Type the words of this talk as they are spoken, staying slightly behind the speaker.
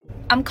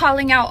I'm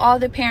calling out all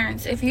the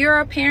parents. If you're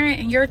a parent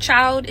and your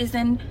child is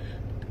in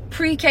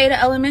pre-K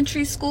to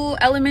elementary school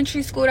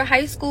to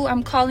high school,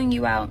 I'm calling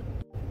you out.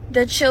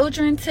 The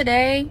children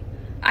today,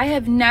 I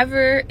have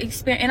never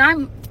experienced,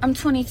 and I'm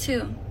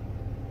 22.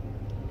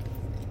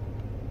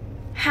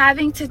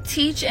 Having to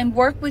teach and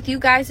work with you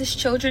guys as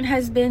children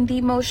has been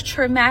the most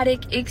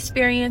traumatic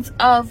experience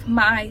of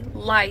my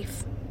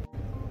life.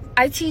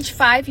 I teach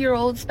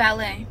 5-year-olds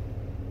ballet.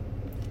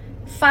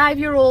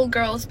 5-year-old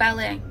girls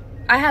ballet.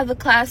 I have a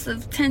class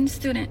of 10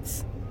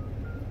 students.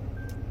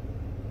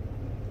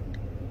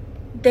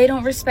 They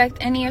don't respect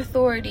any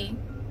authority.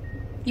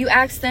 You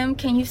ask them,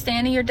 can you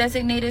stand in your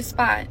designated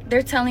spot?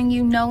 They're telling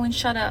you no and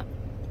shut up.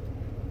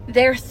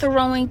 They're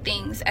throwing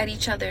things at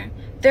each other.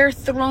 They're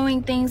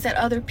throwing things at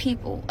other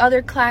people,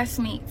 other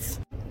classmates.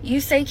 You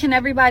say, can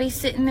everybody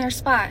sit in their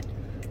spot?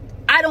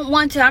 I don't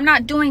want to. I'm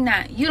not doing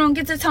that. You don't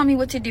get to tell me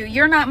what to do.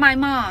 You're not my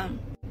mom.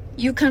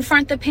 You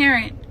confront the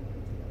parent.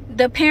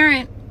 The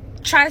parent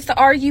tries to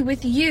argue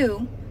with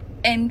you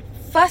and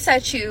fuss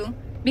at you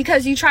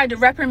because you tried to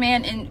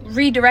reprimand and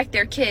redirect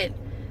their kid.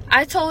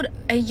 I told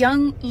a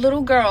young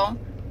little girl,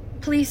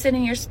 please sit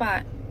in your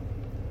spot.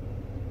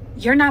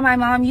 You're not my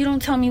mom. You don't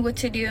tell me what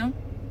to do.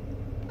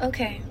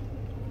 Okay.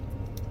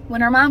 When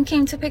her mom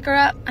came to pick her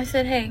up, I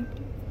said, hey,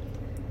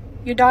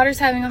 your daughter's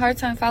having a hard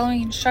time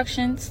following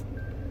instructions.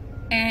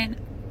 And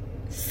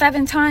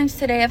 7 times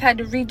today I've had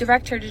to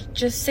redirect her to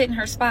just sit in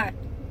her spot.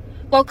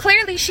 Well,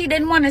 clearly she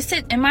didn't want to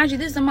sit. And mind you,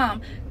 this is a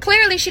mom.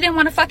 Clearly she didn't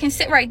want to fucking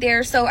sit right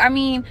there. So, I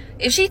mean,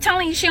 if she's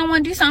telling you she don't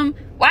want to do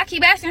something, why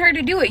keep asking her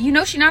to do it? You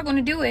know she's not going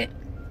to do it.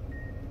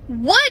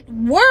 What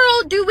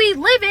world do we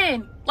live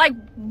in? Like,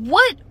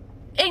 what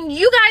in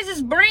you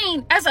guys'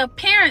 brain as a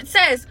parent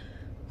says,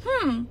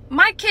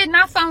 my kid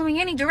not following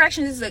any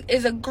directions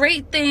is a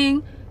great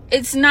thing.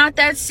 It's not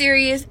that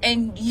serious.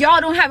 And y'all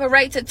don't have a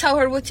right to tell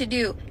her what to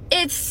do.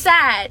 It's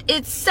sad.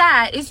 It's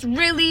sad. It's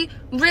really,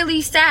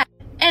 really sad.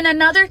 And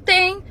another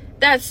thing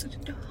that's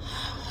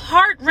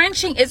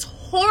heart-wrenching is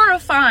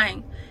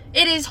horrifying.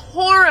 It is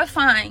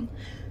horrifying.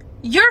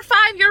 Your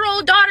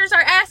 5-year-old daughters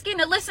are asking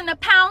to listen to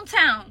Pound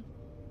Town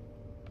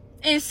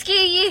and Ski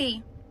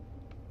Yee.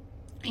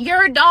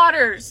 Your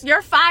daughters,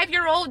 your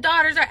 5-year-old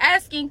daughters are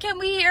asking, can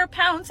we hear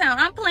Pound Town?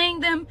 I'm playing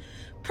them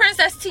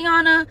Princess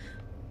Tiana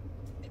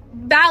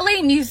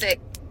ballet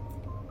music.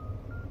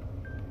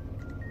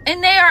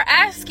 And they are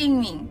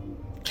asking me,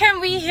 can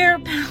we hear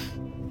Pound?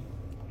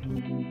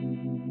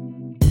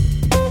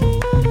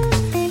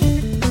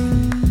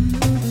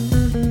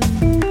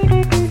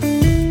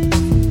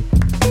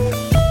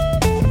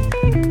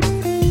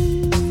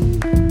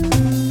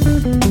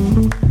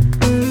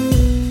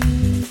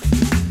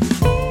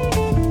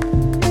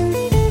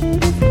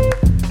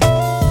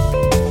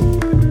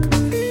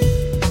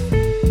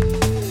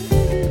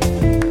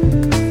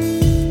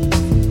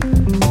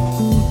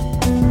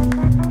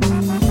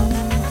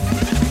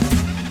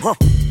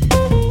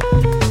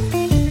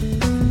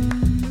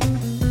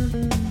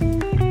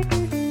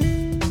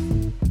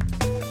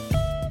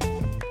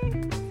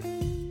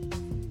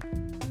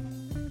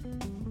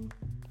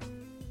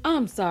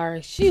 I'm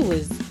sorry. She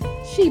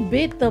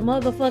bit the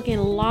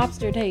motherfucking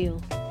lobster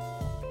tail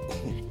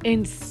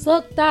and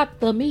sucked out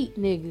the meat,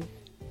 nigga.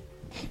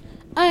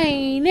 I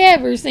ain't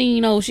never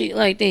seen no shit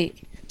like that.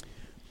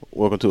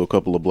 Welcome to a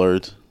couple of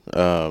blurs.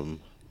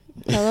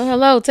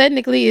 Hello.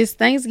 Technically, it's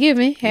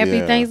Thanksgiving.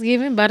 Happy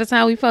Thanksgiving. By the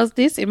time we post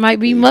this, it might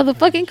be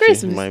motherfucking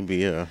Christmas. It might be,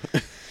 yeah.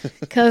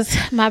 Because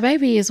my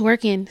baby is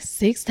working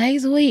 6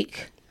 days a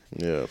week.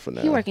 Yeah, for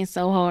now. He working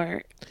so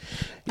hard.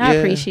 I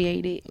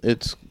appreciate it.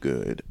 It's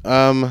good.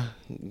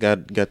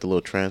 Got the little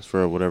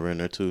transfer or whatever in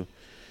there too.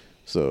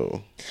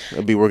 So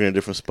I'll be working in a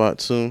different spot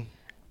soon.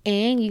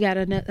 And you got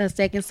a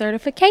second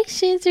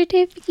certification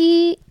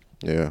certificate.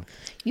 Yeah.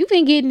 You've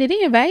been getting it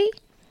in, babe.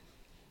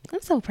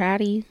 I'm so proud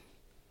of you.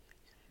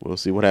 We'll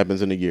see what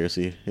happens in the year.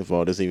 See if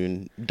all this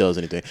even does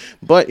anything.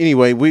 But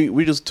anyway,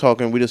 we just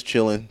talking. We just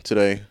chilling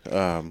today.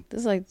 I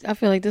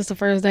feel like this is the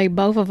first day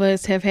both of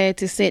us have had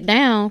to sit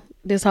down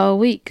this whole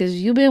week because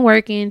you've been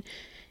working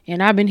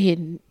and I've been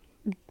hitting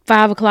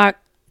 5 o'clock,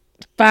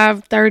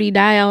 5:30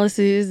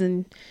 dialysis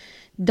and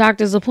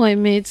doctor's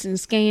appointments and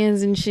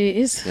scans and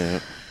shit.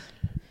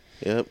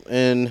 Yep.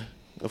 And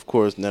of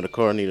course, now the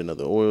car need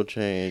another oil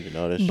change and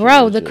all that shit.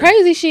 Bro, the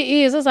crazy shit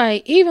is, it's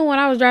like, even when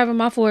I was driving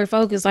my Ford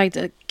Focus, like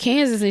to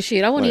Kansas and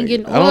shit, I wasn't even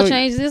getting oil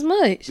changes this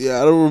much.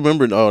 Yeah, I don't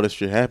remember all this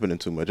shit happening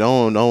too much. I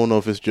don't know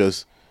if it's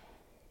just,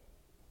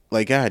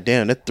 like, god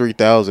damn, that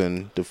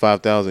 3,000 to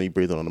 5,000 you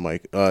breathe on the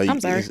mic. I'm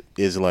sorry.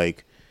 Is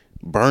like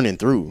burning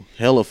through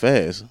hella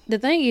fast. The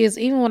thing is,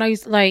 even when I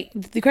used to, like,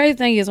 the crazy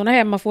thing is, when I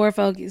had my Ford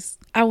Focus,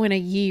 I went a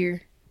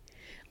year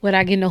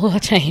without getting the oil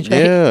change,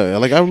 right? Yeah,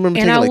 like I remember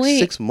taking like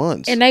 6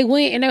 months. And they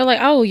went and they were like,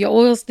 oh, your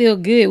oil's still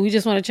good. We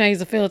just want to change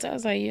the filter. I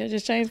was like, yeah,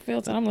 just change the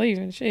filter. I'm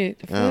leaving.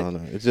 Shit. I don't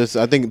know. It's just,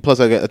 I think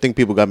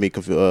people got me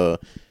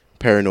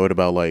paranoid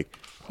about, like,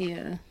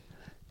 yeah.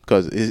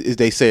 Because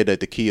they said that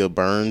the Kia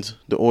burns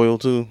the oil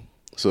too.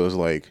 So it's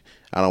like,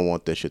 I don't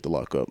want that shit to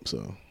lock up.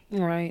 So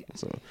Right.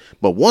 So,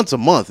 but once a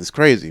month is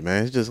crazy,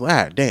 man. It's just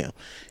damn.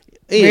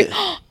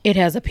 Yeah. It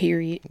has a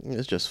period.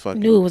 It's just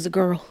fucking. Knew it was a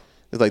girl.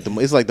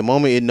 It's like the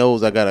moment it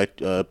knows I got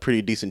a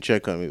pretty decent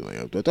check coming.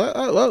 Like,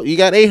 well, you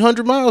got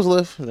 800 miles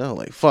left. And I'm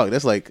like, fuck,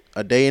 that's like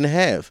a day and a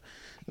half.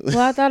 Well,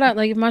 I thought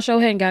if my show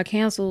hadn't got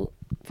canceled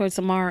for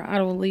tomorrow, I'd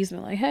have at least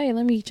been like, hey,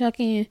 let me check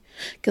in,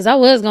 because I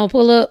was gonna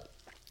pull up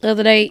the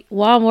other day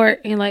Walmart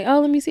and like, oh,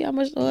 let me see how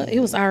much. It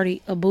was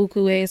already a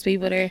buku ass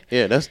people there.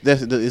 Yeah, it's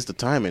the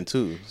timing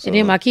too. So. And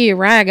then my kid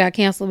ride got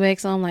canceled back,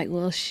 so I'm like,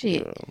 well,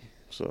 shit.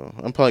 So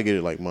I'm probably get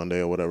it like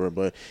Monday or whatever.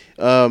 But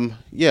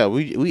yeah,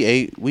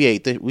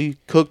 we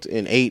cooked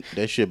and ate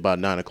that shit by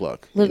 9:00.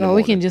 Look,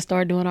 we can just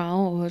start doing our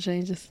own oil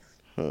changes.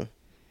 Huh.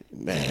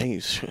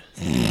 Man,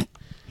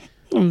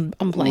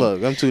 I'm playing.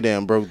 Look, I'm too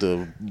damn broke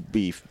to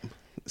be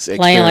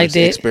playing like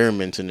that,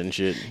 experimenting and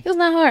shit. It's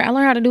not hard. I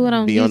learned how to do it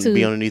on YouTube.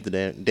 Be underneath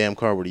the damn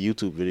car with a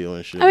YouTube video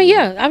and shit. I mean,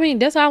 yeah. I mean,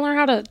 that's how I learned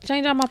how to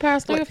change out my power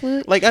steering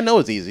fluid. Like, I know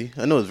it's easy.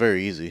 I know it's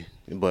very easy,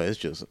 but it's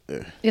just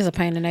it's a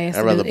pain in the ass.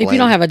 If you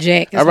don't have a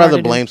jack, I'd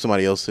rather blame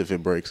somebody else if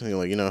it breaks.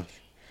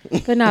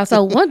 But no.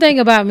 So one thing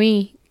about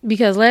me,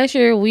 because last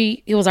year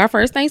it was our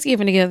first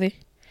Thanksgiving together.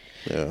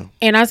 Yeah.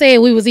 And I said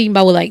we was eating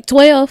by like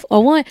 12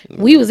 or 1.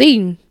 We was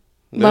eating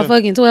by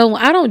fucking 12.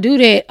 I don't do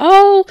that.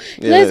 Oh,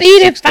 let's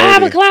eat at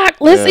 5 o'clock.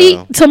 Let's eat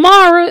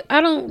tomorrow.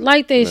 I don't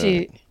like that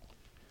shit.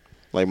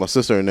 Like my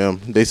sister and them,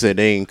 they said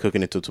they ain't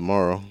cooking it till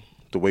tomorrow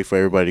to wait for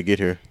everybody to get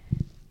here.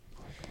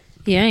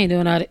 Yeah, I ain't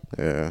doing all that.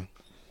 Yeah,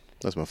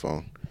 that's my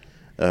phone.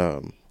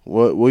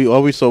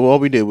 All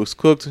we did was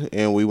cooked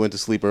and we went to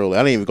sleep early.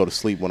 I didn't even go to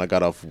sleep when I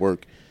got off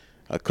work.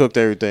 I cooked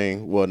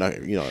everything. Well,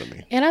 not, you know what I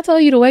mean. And I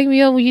told you to wake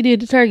me up when you did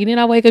the turkey. Then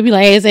I wake up, you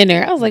like, hey, it's in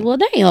there. I was like, well,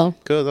 damn.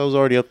 Because I was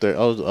already up there.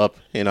 I was up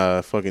in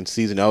fucking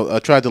season. I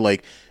tried to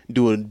like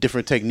do a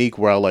different technique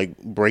where I like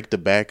break the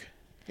back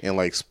and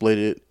like split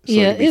it so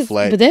it could be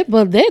flat.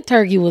 But that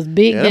turkey was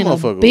big than a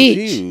bitch.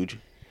 Was huge.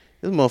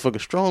 This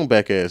motherfucker strong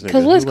back ass nigga.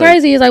 Because what's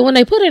crazy is like when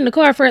they put it in the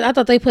car first, I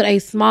thought they put a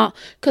small,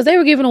 because they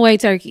were giving away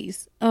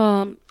turkeys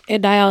at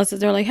dialysis.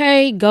 They're like,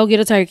 hey, go get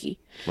a turkey.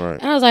 Right.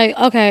 And I was like,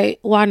 okay,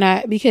 why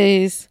not?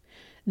 Because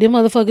them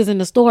motherfuckers in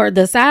the store,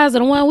 the size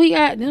of the one we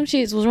got, them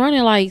shits was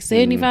running like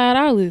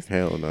 $75.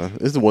 Hell no.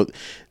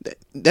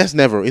 It's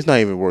not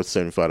even worth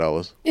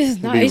 $75.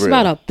 It's not. It's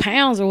about a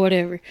pound or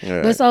whatever.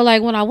 Right. But so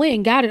like when I went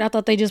and got it, I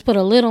thought they just put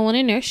a little one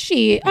in there.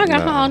 Shit, I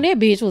got home, that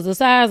bitch was the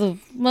size of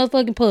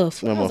motherfucking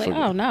Puff. I was like,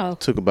 oh no.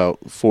 Took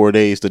about 4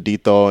 days to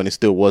de-thaw and it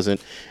still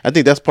wasn't. I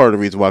think that's part of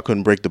the reason why I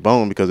couldn't break the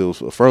bone, because it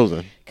was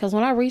frozen. Because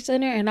when I reached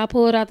in there and I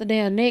pulled out the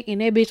damn neck and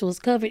that bitch was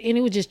covered and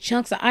it was just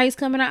chunks of ice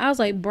coming out, I was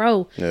like,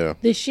 bro,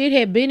 the shit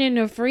had been in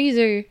the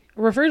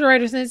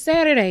refrigerator since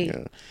Saturday.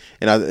 Yeah.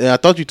 And I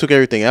thought you took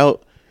everything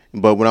out,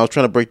 but when I was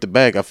trying to break the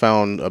back, I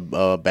found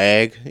a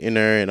bag in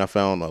there and I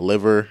found a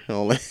liver and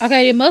all that.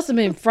 Okay, it must have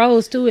been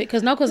froze to it.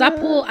 Because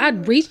I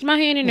reached my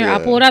hand in there,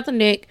 I pulled out the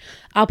neck,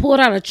 I pulled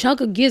out a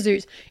chunk of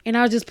gizzards, and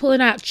I was just pulling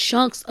out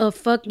chunks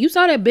of you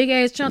saw that big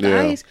ass chunk of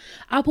ice?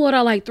 I pulled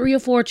out like 3 or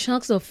 4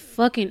 chunks of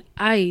fucking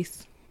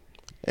ice.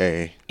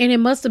 Hey. And it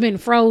must have been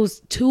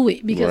froze to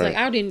it, because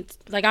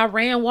I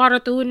ran water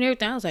through it and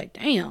everything. I was like,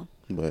 damn.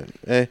 But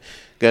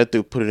got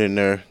to put it in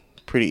there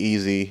pretty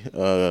easy.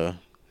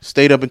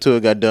 Stayed up until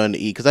it got done to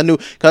eat, because I knew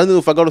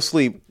if I go to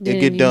sleep, it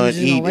get done,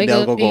 eat, and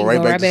then I'll go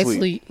right back to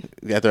sleep.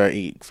 After I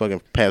eat,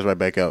 fucking pass right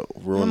back out,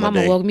 ruin my day.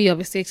 My mama woke me up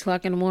at 6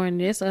 o'clock in the morning.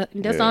 That's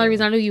the only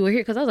reason I knew you were here,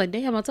 because I was like,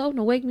 damn, I told him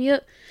to wake me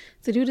up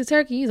to do the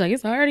turkey. He's like,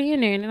 it's already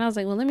in there. And then I was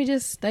like, well, let me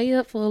just stay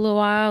up for a little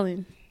while.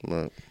 And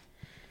right.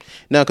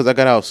 Now, because I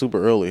got out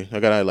super early. I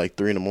got out at like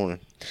 3 in the morning.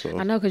 So.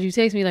 I know, because you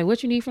text me like,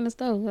 what you need from the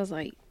stove? I was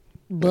like,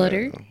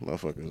 butter.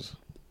 Motherfuckers.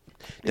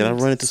 Did I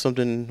run into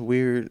something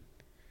weird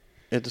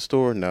at the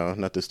store? No,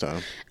 not this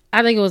time.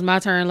 I think it was my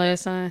turn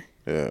last time.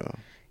 Yeah.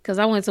 Because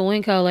I went to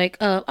Winco. Like,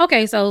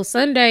 okay, so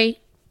Sunday,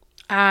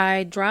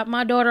 I dropped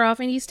my daughter off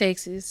in East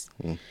Texas.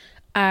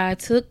 I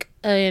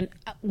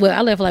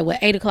left like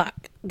 8 o'clock.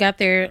 Got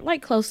there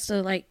like close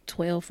to like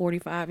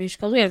 12:45ish,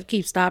 because we had to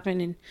keep stopping.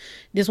 And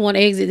this one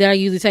exit that I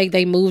usually take,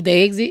 they moved the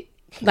exit.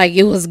 Like,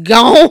 it was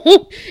gone.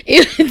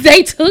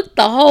 They took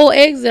the whole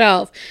exit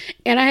off.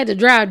 And I had to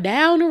drive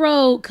down the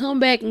road, come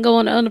back, and go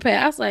on the underpass.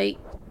 I was like,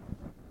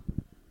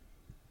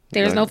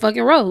 there's no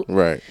fucking road.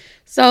 Right.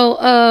 So,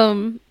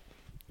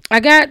 I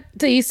got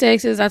to East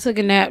Texas. I took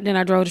a nap. Then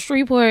I drove to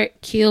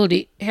Shreveport. Killed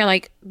it. Had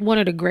like one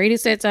of the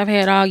greatest sets I've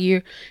had all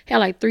year. Had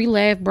like 3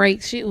 laugh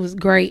breaks. Shit was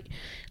great.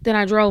 Then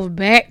I drove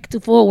back to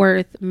Fort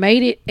Worth.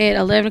 Made it at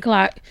 11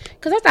 o'clock.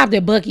 Because I stopped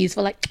at Buc-ee's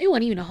for like, it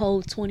wasn't even a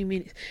whole 20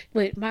 minutes.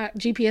 But my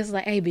GPS is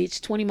like, hey,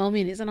 bitch, 20 more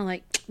minutes. And I'm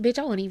like, bitch,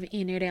 I wasn't even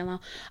in there that long.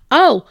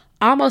 Oh,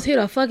 I almost hit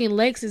a fucking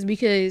Lexus,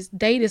 because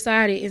they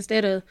decided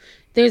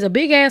there's a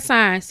big ass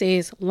sign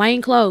says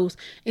lane closed.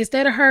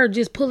 Instead of her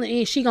just pulling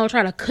in, she gonna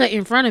try to cut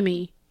in front of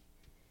me.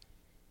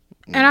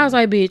 And I was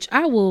like, bitch,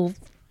 I will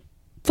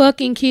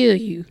fucking kill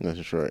you.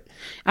 That's right.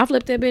 I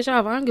flipped that bitch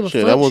off. I don't give a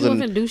fuck. She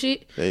wasn't finna do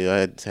shit. Yeah, I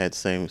had the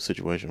same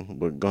situation,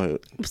 but go ahead.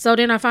 So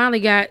then I finally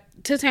got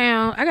to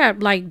town. I got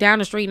like down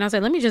the street, and I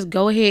said, let me just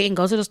go ahead and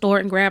go to the store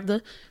and grab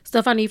the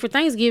stuff I need for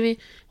Thanksgiving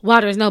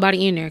while there's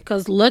nobody in there.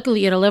 Because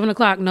luckily at 11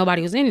 o'clock,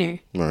 nobody was in there.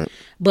 Right.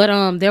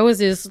 But there was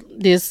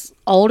this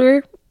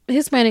older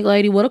Hispanic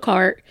lady with a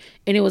cart,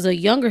 and it was a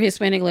younger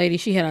Hispanic lady.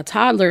 She had a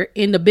toddler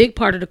in the big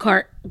part of the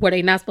cart where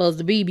they not supposed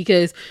to be,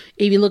 because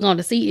if you look on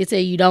the seat, it said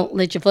you don't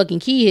let your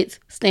fucking kids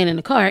stand in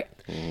the cart.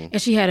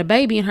 And she had a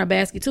baby in her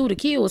basket too. The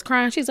kid was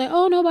crying. She's like,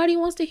 oh, nobody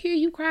wants to hear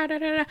you cry. Da,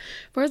 da, da.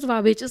 First of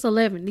all, bitch, it's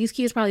 11. These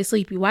kids probably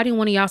sleepy. Why didn't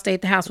one of y'all stay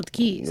at the house with the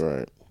kids?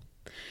 Right.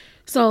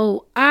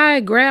 So I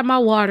grabbed my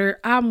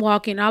water. I'm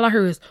walking. All I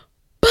heard is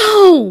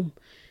boom.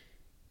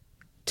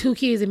 2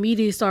 kids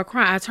immediately start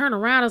crying. I turn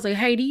around. I was like,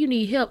 hey, do you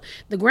need help?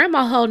 The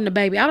grandma holding the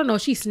baby. I don't know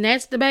if she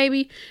snatched the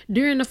baby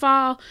during the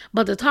fall,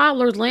 but the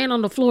toddler's laying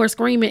on the floor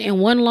screaming, and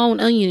one lone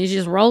onion is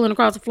just rolling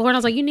across the floor. And I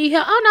was like, you need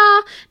help?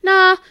 Oh,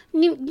 no,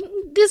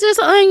 this is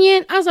an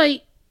onion. I was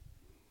like,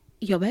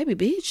 your baby,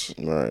 bitch.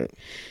 Right.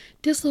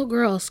 This little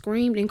girl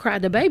screamed and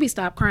cried. The baby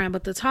stopped crying,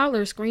 but the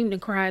toddler screamed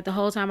and cried the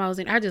whole time I was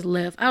in. I just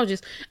left. I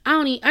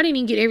didn't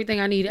even get everything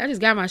I needed. I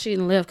just got my shit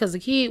and left because the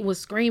kid was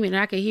screaming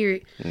and I could hear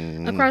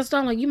it across the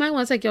store. I'm like, you might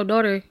want to take your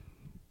daughter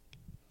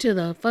to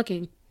the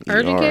fucking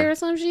urgent care or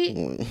some shit.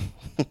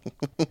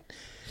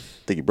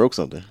 Think he broke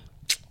something.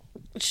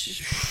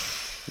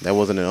 That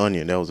wasn't an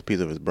onion. That was a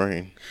piece of his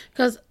brain.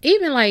 Because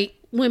even like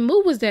when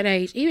Moo was that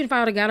age, even if I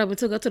would have got up and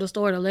took her to the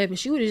store at 11,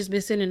 she would have just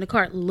been sitting in the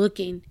cart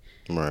looking.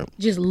 Right.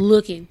 Just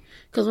looking.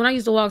 Because when I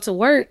used to walk to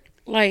work,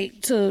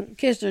 like to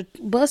catch the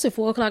bus at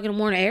 4 o'clock in the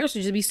morning, I used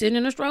to just be sitting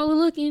in the stroller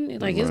looking.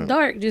 Like it's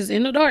dark, just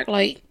in the dark,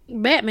 like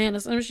Batman or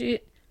some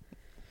shit.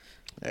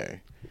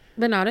 Hey.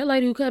 But no, that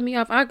lady who cut me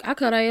off, I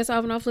cut her ass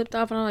off and I flipped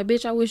off and I'm like,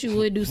 bitch, I wish you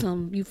would do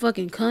something, you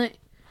fucking cunt.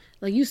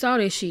 Like, you saw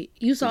that shit.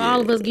 You saw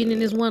all of us getting in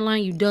this one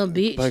line, you dumb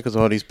bitch. Probably because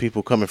all these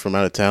people coming from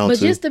out of town, but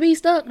too. just to be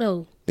stuck,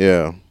 though.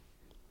 Yeah.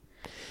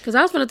 Because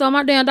I was finna throw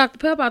my damn Dr.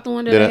 Pepper out the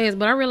window of the ass,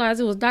 but I realized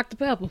it was Dr.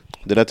 Pepper.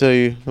 Did I tell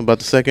you about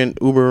the second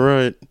Uber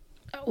ride?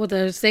 With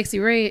a sexy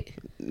red?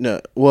 No.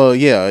 Well,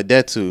 yeah,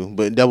 that too.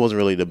 But that wasn't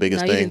really the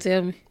biggest thing. You didn't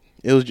tell me.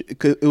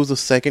 It was a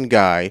second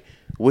guy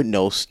with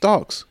no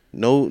stalks,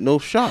 no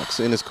shocks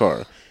in his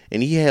car.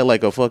 And he had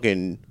like a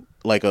fucking...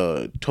 like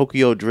a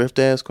Tokyo Drift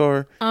ass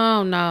car.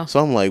 Oh no. So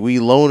I'm like, we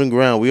low and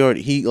ground.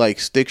 He like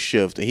stick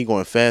shift and he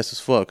going fast as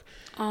fuck.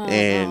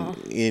 And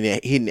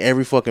hitting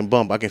every fucking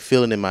bump. I can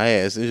feel it in my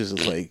ass. It's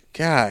just like,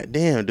 god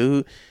damn,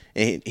 dude.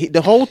 And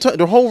the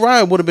whole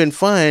ride would have been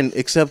fine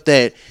except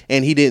that,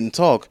 and he didn't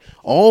talk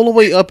all the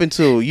way up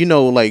until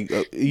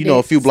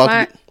a few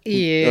blocks.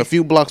 Yeah. A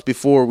few blocks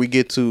before we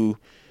get to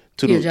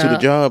the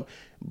job.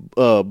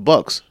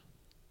 Bucks.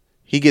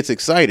 He gets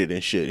excited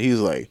and shit. He's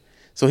like.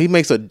 So he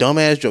makes a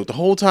dumbass joke the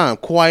whole time,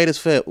 quiet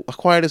as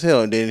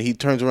hell, and then he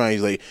turns around.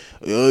 He's like,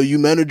 "You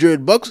manager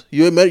at Bucks?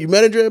 You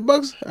manager at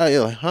Bucks?" I was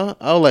like, "Huh?"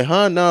 I was like,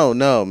 "Huh? No,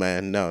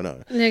 man, no."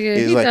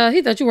 Nigga,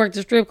 he thought you worked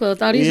the strip club.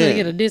 Thought he was gonna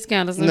get a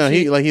discount or something. No,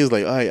 he was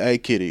like, "I'm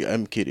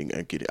kidding.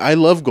 I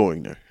love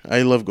going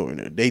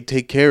there. They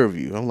take care of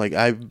you." I'm like,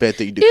 "I bet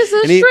they do." It's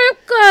a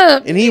strip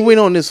club. And he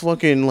went on this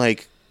fucking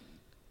like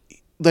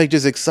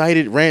just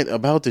excited rant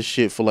about this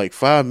shit for like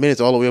 5 minutes,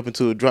 all the way up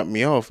until it dropped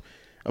me off.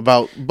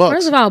 About Bucks.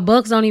 First of all,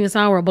 Bucks don't even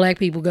sound where black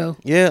people go.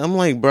 Yeah, I'm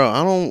like,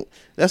 bro,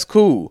 that's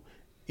cool.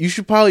 You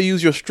should probably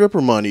use your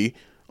stripper money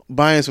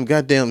buying some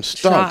goddamn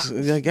stocks.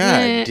 Like,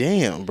 god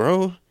damn,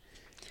 bro.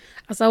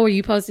 I saw where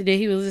you posted that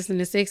he was listening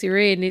to Sexy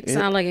Red and it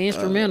sounded like an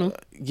instrumental.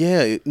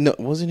 No,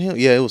 wasn't him?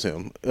 Yeah, it was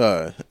him.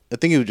 I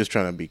think he was just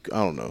trying to be, I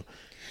don't know.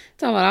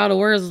 Talking about all the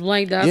words was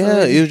blanked out.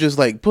 Yeah, it was just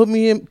like, put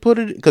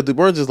it, because the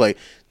words is like,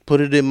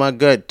 put it in my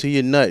gut to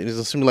your nut. It's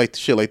something like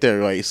shit like that,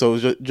 right? So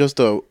it was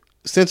just a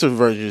censored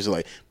version is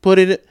like, put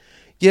it,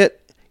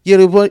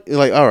 what?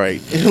 Like, all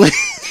right. Like,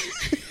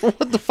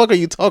 what the fuck are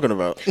you talking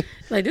about?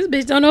 Like, this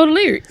bitch don't know the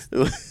lyrics.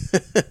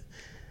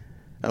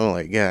 I'm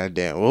like, god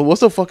damn. Well,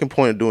 what's the fucking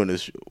point of doing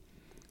this?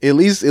 At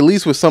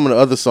least with some of the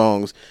other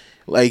songs,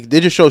 like, they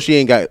just show she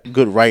ain't got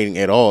good writing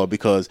at all,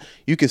 because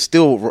you can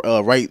still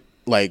write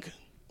like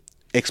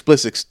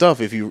explicit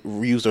stuff if you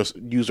use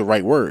the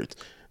right words.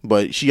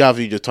 But she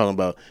obviously just talking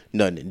about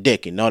nothing and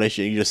dick and all that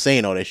shit. You're just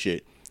saying all that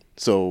shit.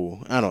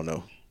 So I don't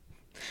know.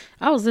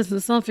 I was listening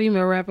to some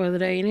female rapper the other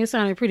day, and it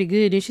sounded pretty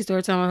good. Then she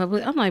started talking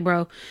about her. I'm like,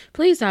 bro,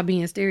 please stop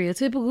being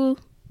stereotypical.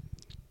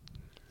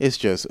 It's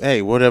just,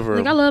 hey, whatever.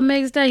 Like, I love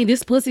Meg Thee Stallion.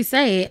 This pussy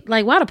sad.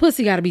 Like, why the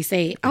pussy got to be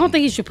sad? I don't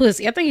think it's your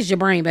pussy. I think it's your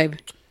brain, baby.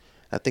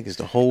 I think it's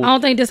the whole. I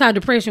don't think that's how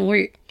depression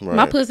works. Right.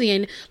 My pussy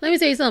ain't. Let me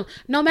tell you something.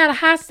 No matter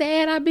how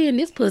sad I been,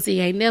 this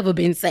pussy ain't never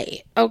been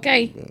sad.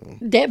 Okay,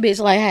 that bitch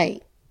like,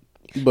 hey.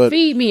 But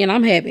feed me and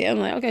I'm happy. I'm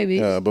like, okay,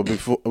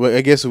 bitch. But I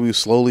guess we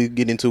slowly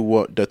get into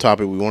what the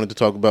topic we wanted to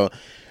talk about.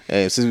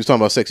 And since we were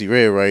talking about Sexy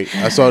Red, right?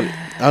 I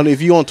don't know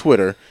if you on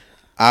Twitter.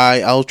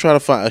 I'll try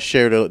to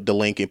share the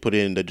link and put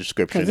it in the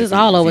description. Because it's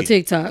all over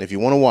TikTok. If you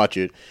want to watch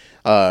it,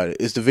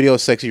 it's the video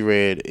of Sexy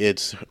Red.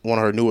 It's one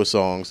of her newer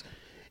songs,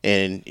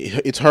 and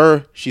it's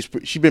her. She's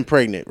been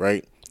pregnant,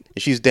 right?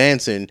 And she's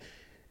dancing,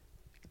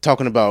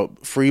 talking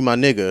about free my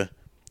nigga,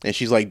 and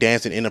she's like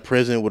dancing in a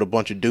prison with a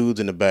bunch of dudes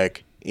in the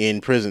back.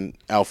 in prison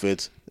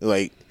outfits,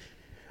 like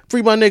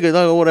free my nigga,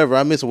 or whatever.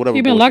 I miss whatever.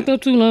 He been locked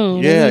up too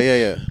long.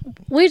 Yeah.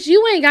 Which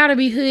you ain't gotta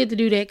be hood to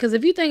do that, because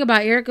if you think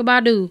about Erykah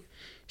Badu,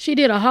 she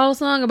did a whole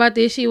song about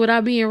this shit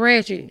without being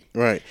ratchet.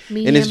 Right.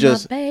 Me and it's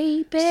just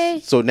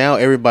baby. So now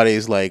everybody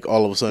is like,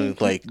 all of a sudden,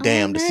 like,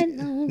 damn,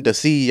 the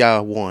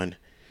CIA won.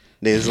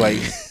 There's like,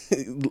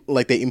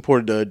 like they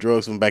imported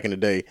drugs from back in the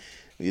day.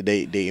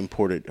 They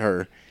imported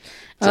her.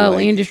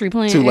 Industry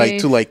plan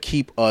to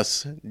keep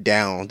us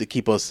down, to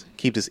keep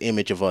this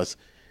image of us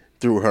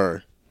through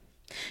her.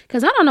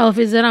 Cause I don't know if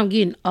it's that I'm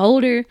getting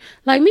older.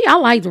 Like me, I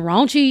liked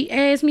raunchy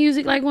ass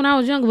music like when I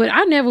was younger, but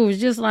I never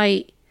was just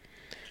like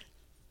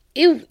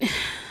it.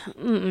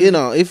 You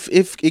know, if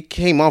it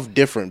came off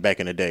different back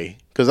in the day,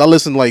 cause I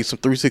listened to like some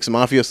 3 6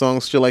 Mafia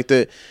songs, shit like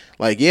that.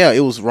 Like yeah,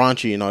 it was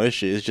raunchy and all this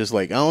shit. It's just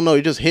like I don't know,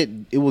 it just hit.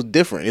 It was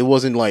different. It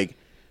wasn't like.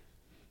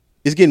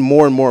 It's getting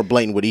more and more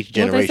blatant with each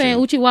generation. What they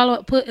saying, Uchi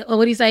Walla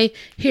what he say,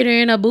 hit her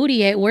in her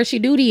booty at, where she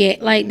duty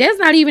at? Like, that's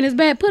not even as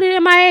bad. Put it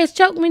in my ass,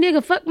 choke me,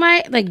 nigga, fuck my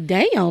ass. Like,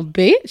 damn,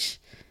 bitch.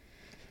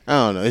 I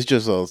don't know. It's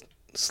just a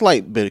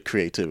slight bit of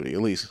creativity,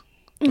 at least.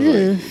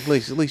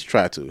 Like, at least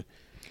try to.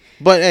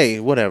 But, hey,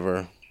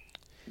 whatever.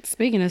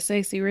 Speaking of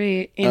Sexy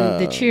Red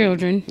and the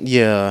children.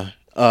 Yeah.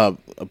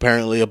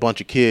 Apparently a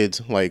bunch of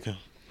kids, like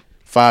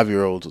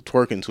 5-year-olds,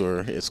 twerking to her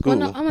at school. Well,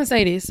 no, I'm going to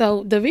say this.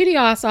 So, the video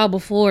I saw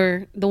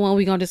before, the one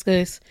we're going to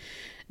discuss,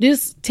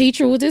 this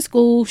teacher was at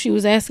school. She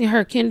was asking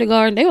her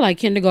kindergarten. They were like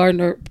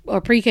kindergarten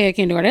or pre-K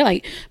kindergarten. They're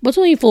like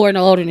between 4 and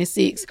older than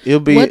 6.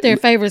 What their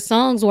favorite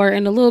songs were.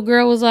 And the little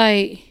girl was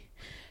like,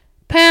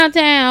 Pound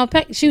Town.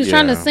 She was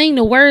trying to sing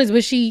the words,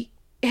 but she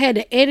had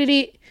to edit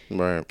it.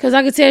 Right. Because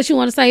I could tell she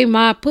want to say,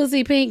 my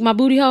pussy pink, my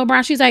booty hole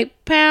brown. She's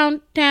like,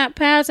 Pound Town,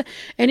 Pound Town.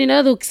 And then the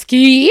other,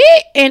 ski.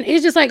 And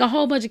it's just like a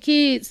whole bunch of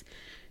kids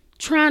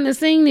trying to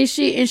sing this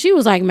shit. And she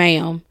was like,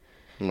 ma'am.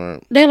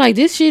 Right. They're like,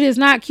 this shit is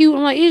not cute.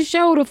 I'm like, it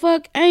sure the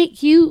fuck ain't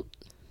cute.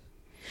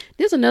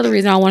 This is another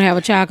reason I want to have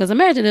a child, because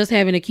imagine us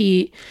having a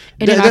kid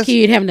and then our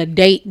kid having to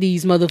date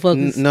these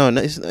motherfuckers. No,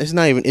 it's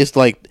not even. It's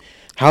like,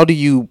 how do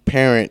you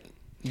parent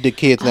the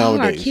kids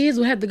nowadays? Our kids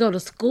will have to go to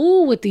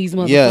school with these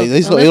motherfuckers. Yeah,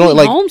 they don't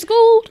like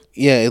homeschooled.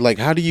 Yeah, like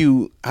how do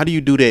you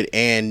do that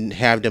and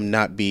have them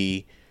not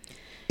be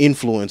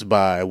influenced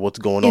by what's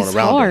going on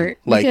around them?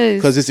 Like,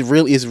 because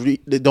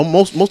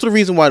most of the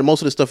reason why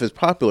most of the stuff is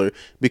popular,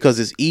 because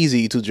it's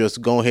easy to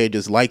just go ahead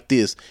just like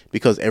this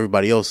because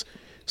everybody else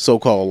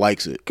so-called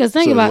likes it. Because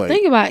think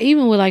about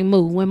even with like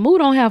Moo, when Moo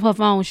don't have her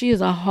phone, she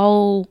is a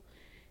whole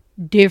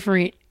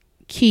different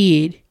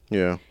kid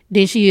than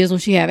she is when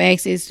she have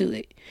access to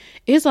it.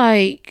 It's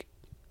like,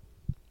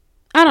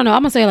 I don't know,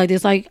 I'm gonna say it like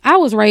this, like I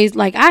was raised,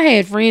 like I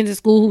had friends at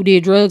school who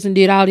did drugs and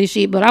did all this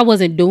shit, but I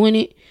wasn't doing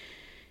it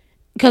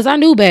because I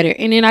knew better,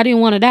 and then I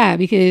didn't want to die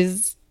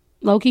because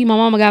low-key my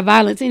mama got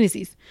violent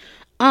tendencies.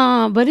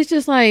 But it's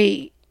just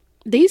like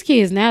these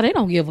kids now, they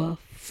don't give a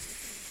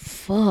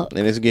fuck.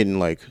 And it's getting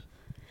like,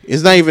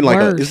 it's not even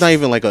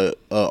like a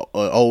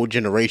old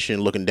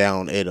generation looking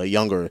down at a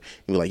younger,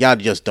 like y'all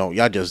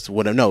just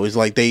wouldn't know. It's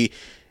like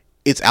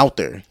it's out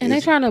there. And they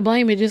trying to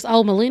blame it just,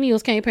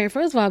 millennials can't parent.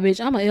 First of all,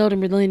 bitch, I'm an elder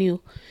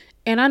millennial.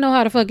 And I know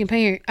how to fucking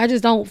parent. I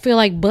just don't feel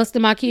like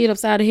busting my kid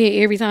upside the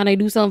head every time they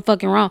do something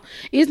fucking wrong.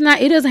 It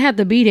doesn't have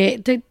to be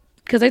that.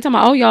 Because they talking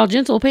about, y'all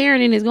gentle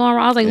parenting is going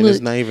wrong. I was like, look,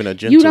 it's not even a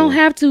gentle. You don't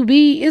have to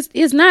be.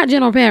 It's not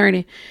gentle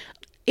parenting.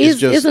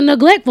 It's a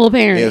neglectful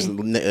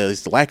parenting.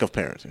 It's the lack of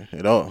parenting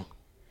at all.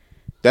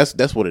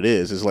 That's what it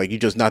is. It's like you're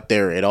just not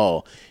there at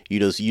all. You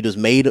just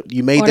made the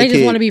kid. Or they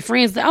just want to be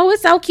friends. Oh,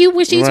 it's so cute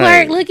when she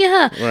twerk. Look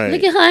at her. Right.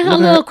 Look at her in her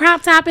little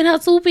crop top and her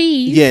two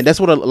piece. Yeah,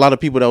 that's what a lot of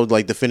people that was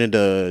like defending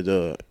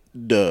the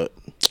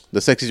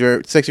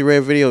sexy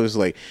red video is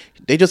like,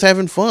 they just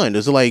having fun.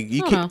 It's like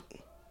you can't.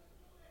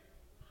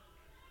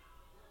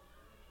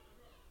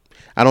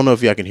 I don't know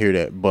if y'all can hear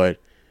that, but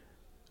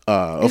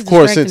of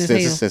course, since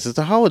it's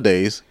the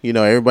holidays,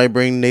 everybody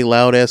bring their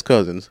loud ass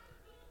cousins,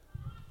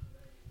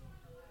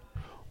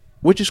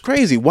 which is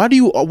crazy. Why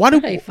do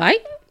they fight?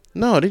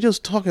 No, they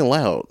just talking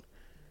loud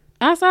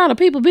outside the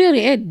people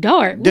building at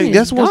dark.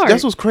 That's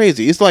what's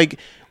crazy. It's like,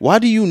 why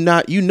do you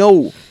not?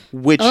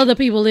 Which other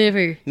people live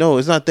here? No,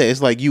 it's not that.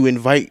 It's like you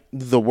invite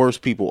the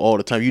worst people all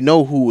the time. You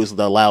know who is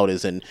the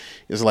loudest, and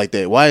it's like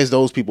that. Why is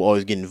those people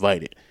always getting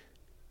invited?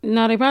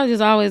 No, they probably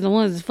just always the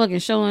ones that's fucking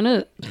showing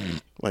up.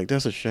 Like,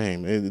 that's a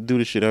shame. They do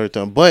this shit every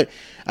time. But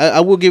I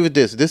will give it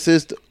this. This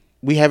is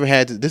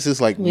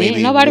like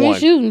maybe nobody been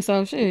shooting,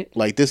 so shit.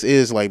 Like, this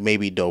is like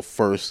maybe the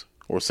first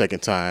or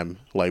second time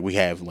like we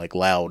have like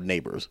loud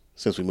neighbors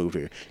since we moved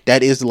here.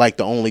 That is like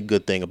the only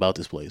good thing about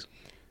this place.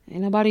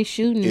 Ain't nobody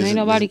shooting. Ain't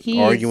nobody kids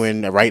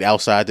arguing right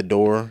outside the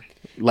door,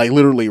 like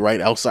literally right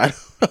outside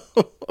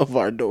of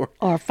our door,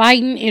 or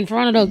fighting in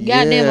front of the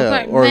goddamn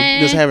apartment, or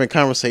just having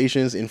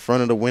conversations in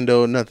front of the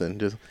window. Nothing,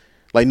 just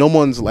like no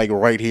one's like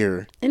right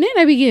here. And then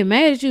they be getting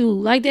mad at you,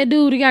 like that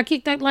dude that got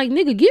kicked out. Like,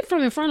 nigga, get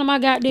from in front of my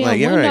goddamn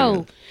window.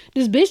 Right.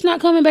 This bitch not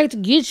coming back to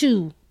get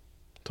you.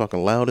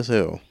 Talking loud as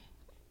hell.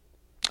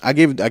 I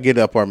give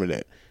the apartment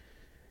that.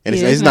 And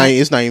it's not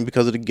even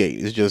because of the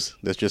gate.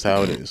 That's just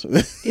how it is.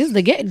 It's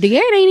the gate. The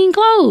gate ain't even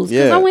closed.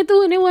 Yeah, I went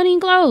through it and it wasn't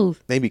even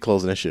closed. They be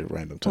closing that shit at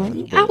random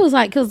times. I was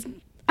like,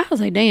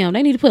 damn,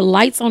 they need to put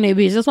lights on that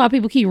bitch. That's why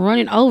people keep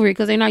running over it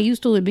because they're not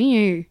used to it being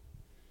here.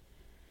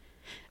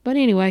 But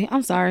anyway,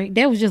 I'm sorry.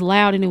 That was just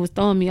loud and it was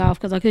throwing me off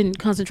because I couldn't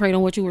concentrate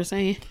on what you were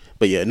saying.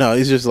 But yeah, no,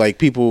 it's just like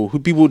people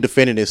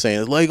defending it,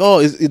 saying like,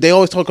 oh, they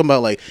always talk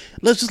about like,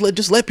 let's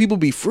just let people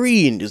be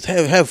free and just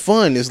have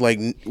fun. It's like,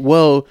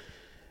 well,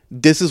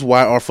 this is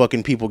why our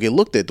fucking people get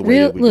looked at the way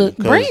that we do.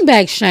 Bring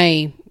back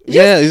shame.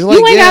 It's like,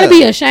 you ain't gotta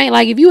be ashamed.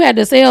 Like if you had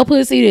to sell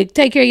pussy to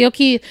take care of your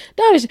kids,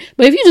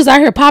 but if you just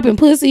out here popping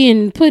pussy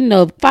and putting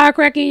a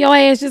firecracker in your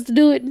ass just to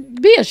do it,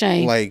 be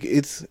ashamed. Like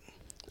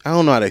I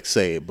don't know how to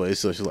say it, but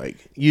it's just like,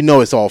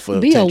 it's all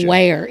for be attention.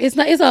 Aware. It's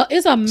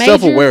a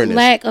major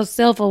lack of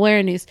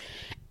self-awareness.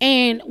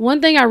 And one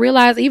thing I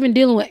realized, even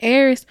dealing with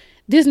Aries,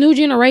 this new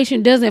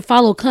generation doesn't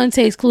follow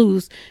context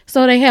clues,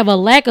 so they have a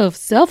lack of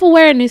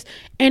self-awareness,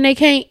 and they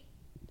can't.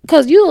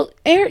 Cause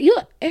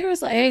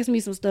Aries will ask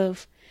me some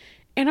stuff,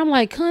 and I'm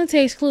like,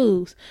 context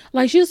clues.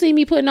 Like she'll see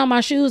me putting on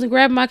my shoes and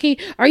grabbing my key.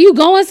 Are you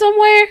going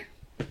somewhere?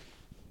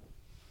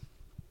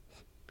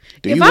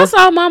 If I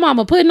saw my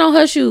mama putting on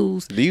her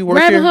shoes,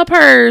 grabbing her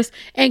purse,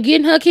 and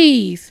getting her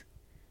keys,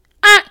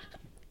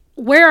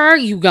 where are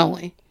you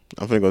going?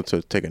 I'm finna go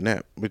take a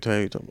nap. What the hell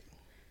are you talking about?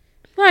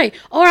 Right.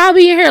 Or I'll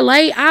be in here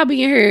late. I'll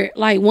be in here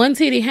like one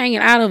titty hanging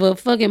out of a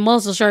fucking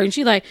muscle shirt, and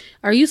she like,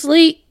 "Are you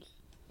asleep?"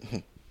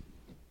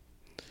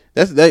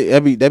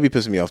 That be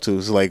pissing me off too.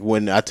 It's like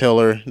when I tell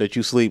her that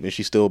you sleep and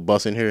she's still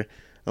busting here.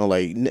 I'm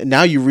like,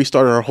 now you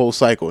restarted her whole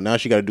cycle. Now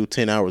she got to do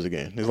 10 hours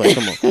again. It's like,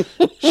 come on,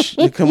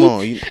 come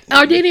on.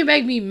 Or didn't it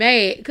make me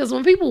mad? Because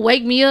when people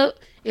wake me up,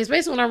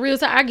 especially when I'm real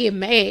tired, I get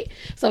mad.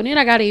 So then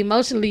I got to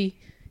emotionally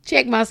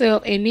check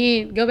myself and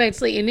then go back to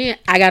sleep, and then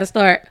I got to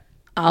start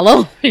all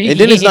over again. And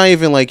then it's not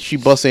even like she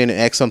busts in and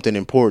asks something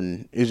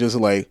important. It's just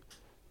like,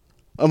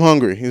 I'm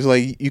hungry. It's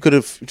like, you could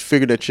have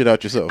figured that shit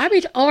out yourself.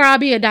 I'll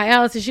be at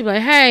dialysis. She be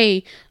like,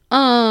 hey,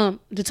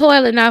 the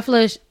toilet not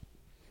flushed.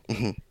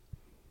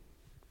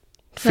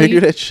 Figure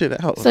that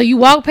shit out. So you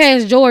walk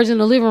past George in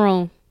the living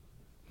room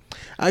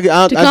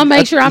to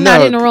make sure I'm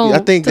not in the room. I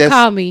think to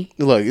call me.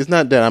 Look, it's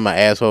not that I'm an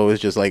asshole.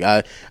 It's just like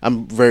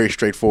I'm very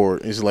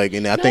straightforward. It's like,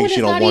 and I think she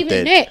don't want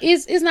that.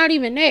 It's not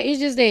even that. It's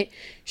just that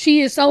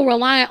she is so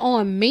reliant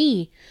on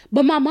me.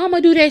 But my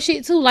mama do that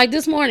shit too. Like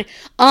this morning,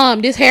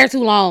 this hair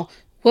too long.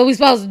 What we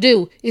supposed to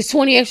do? It's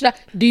 $20 extra.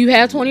 Do you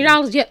have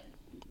 $20? Yep.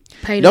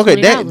 Pay the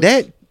 $20.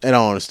 That I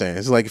don't understand.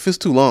 It's like if it's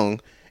too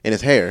long. And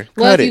his hair.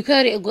 Well, if you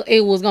cut it,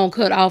 it was gonna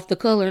cut off the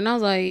color, and I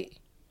was like,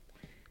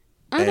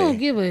 I don't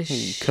give a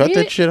shit. Cut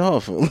that shit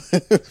off.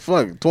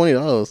 Fuck,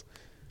 $20.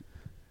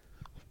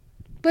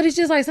 But it's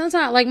just like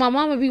sometimes, like my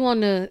mama be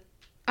wanting to.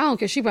 I don't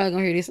care. She probably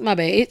gonna hear this. My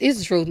bad. It's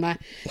the truth, man.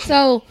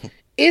 So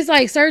it's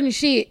like certain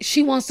shit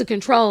she wants to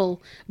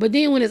control, but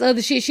then when it's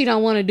other shit she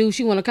don't want to do,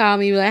 she want to call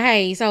me like,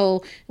 hey,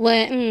 so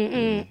what?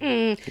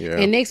 Yeah.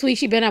 And next week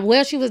she been up.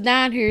 Well, she was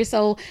down here,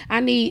 so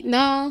I need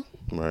no.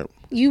 Right.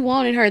 You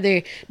wanted her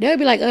there. They'll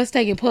be like us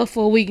taking Puff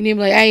for a week and then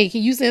be like, hey,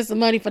 can you send some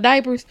money for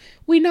diapers?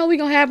 We know we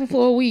gonna have them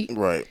for a week.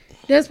 Right.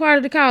 That's part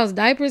of the cost.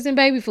 Diapers and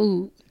baby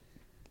food.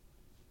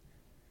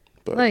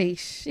 But, like,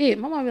 shit.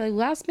 My mom be like,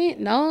 well, I spent,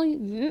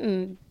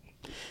 no.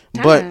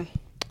 But,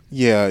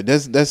 yeah,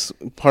 that's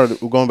part of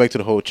going back to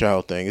the whole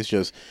child thing. It's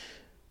just.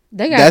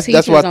 They got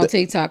teachers on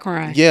TikTok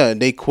crying. Yeah,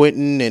 they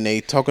quitting and they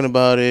talking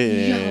about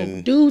it.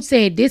 And dude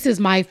said, this is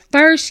my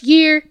first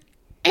year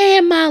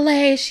and my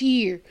last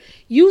year.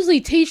 Usually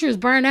teachers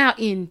burn out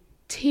in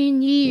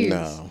 10 years.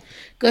 No.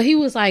 Because he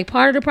was like,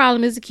 part of the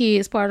problem is the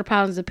kids, part of the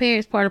problem is the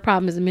parents, part of the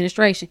problem is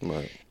administration.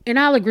 Right. And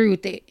I'll agree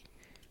with that.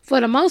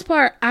 For the most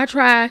part, I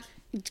try,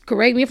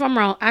 correct me if I'm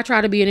wrong, I try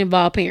to be an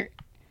involved parent.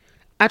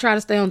 I try to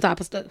stay on top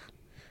of stuff.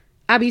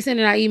 I be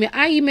sending out email.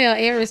 I email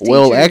Aries teacher.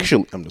 Well,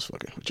 actually, I'm just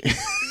fucking with you.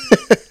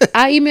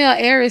 I email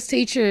Aries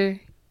teacher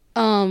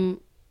whenever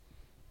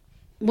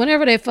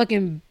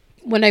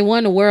when they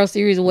won the World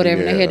Series or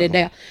whatever, they had that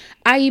day.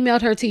 I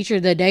emailed her teacher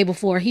the day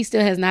before. He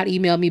still has not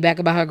emailed me back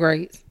about her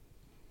grades.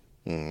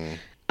 I'm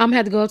gonna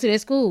have to go up to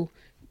that school.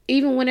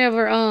 Even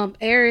whenever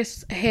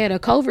Aries had a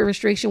COVID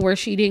restriction where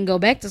she didn't go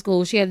back to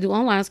school, she had to do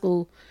online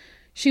school.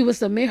 She would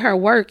submit her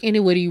work and it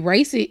would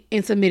erase it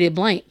and submit it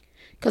blank.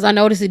 Because I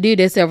noticed it did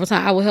that several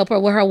times. I would help her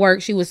with her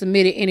work. She would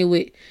submit it and it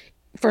would,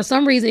 for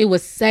some reason, it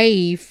would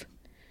save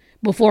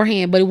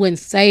beforehand, but it wouldn't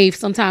save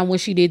sometime when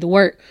she did the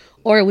work.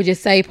 Or it would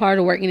just save part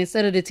of the work. And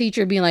instead of the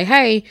teacher being like,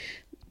 hey,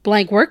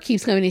 blank work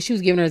keeps coming in, she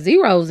was giving her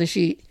zeros and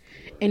shit.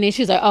 And then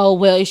she's like, oh,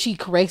 well, if she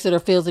corrects it or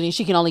fills it in,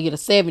 she can only get a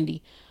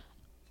 70.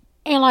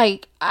 And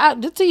like,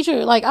 the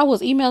teacher, like I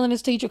was emailing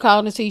this teacher,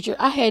 calling this teacher.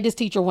 I had this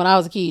teacher when I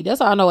was a kid.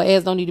 That's how I know her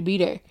ass don't need to be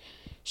there.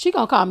 She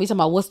gonna call me talking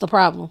about what's the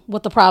problem?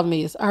 What the problem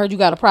is? I heard you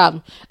got a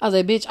problem. I was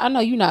like, bitch, I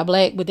know you not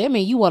black, but that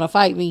mean you want to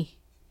fight me.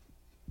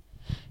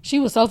 She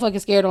was so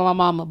fucking scared of my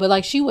mama. But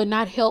like, she would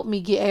not help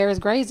me get Aries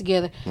grades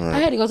together. Right. I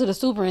had to go to the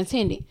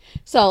superintendent.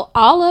 So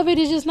all of it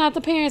is just not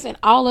the parents and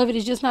all of it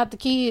is just not the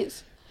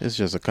kids. It's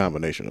just a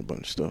combination of a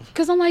bunch of stuff.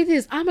 Cause I'm like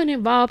this. I'm an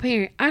involved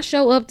parent. I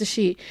show up to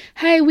shit.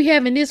 Hey, we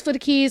having this for the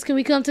kids. Can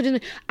we come to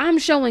this? I'm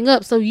showing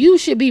up. So you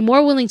should be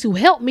more willing to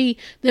help me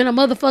than a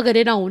motherfucker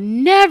that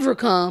don't never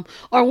come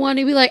or want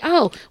to be like,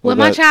 oh, well,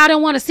 my child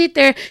don't want to sit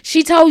there.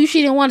 She told you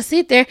she didn't want to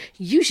sit there.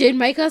 You shouldn't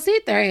make her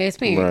sit there, ass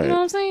parent. Right. You know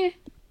what I'm saying?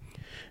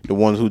 The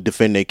ones who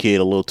defend their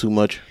kid a little too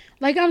much.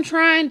 Like, I'm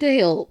trying to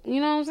help. You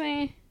know what I'm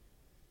saying?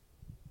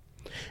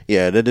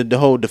 Yeah, the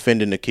whole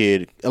defending the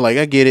kid. Like,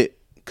 I get it.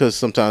 Because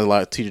sometimes a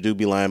lot of teachers do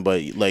be lying, but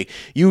like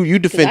you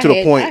defend to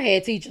the point. I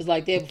had teachers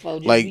like that before,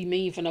 just like, be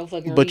mean for no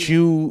fucking but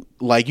reason.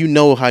 you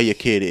know how your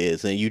kid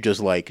is, and you just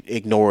like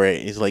ignore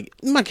it. It's like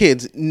my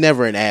kid's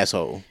never an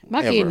asshole.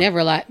 My kid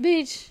never lied,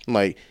 bitch.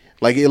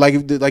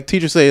 Like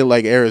teachers say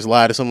like Aries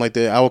lied or something like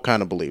that. I would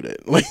kind of believe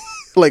that.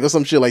 Like or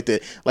some shit like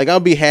that. Like I'll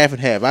be half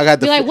and half. I got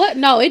the like what?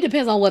 No, it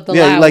depends on what the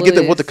lie like was.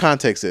 What the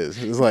context is.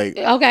 It's like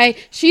okay.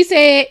 She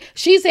said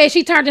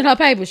she turned in her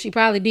paper. She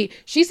probably did.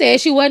 She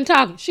said she wasn't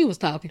talking. She was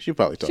talking. She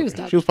probably talking.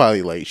 She was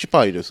probably late. She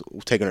probably just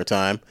taking her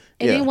time.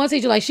 And then one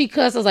teacher like she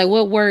cussed. I was like,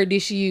 what word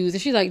did she use?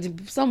 And she's like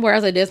somewhere.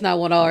 I said that's not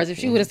one of ours. If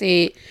she would have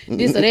said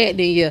this or that,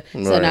 then yeah.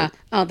 So right. nah,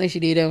 I don't think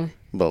she did that.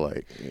 But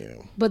like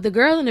But the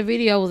girl in the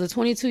video was a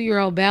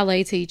 22-year-old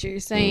ballet teacher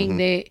saying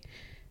that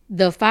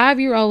the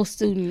 5-year-old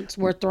students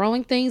were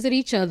throwing things at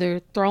each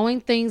other,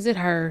 throwing things at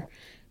her.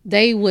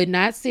 They would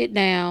not sit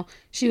down.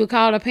 She would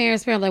call the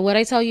parents like, well,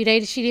 they told you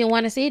she didn't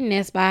want to sit in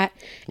that spot.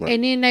 Right.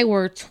 And then they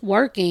were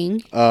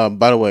twerking.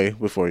 By the way,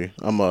 before you,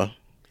 I'm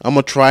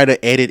gonna try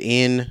to edit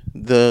in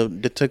the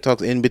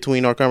TikToks in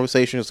between our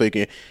conversations so you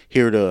can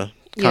hear the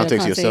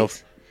context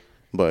yourself.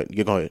 But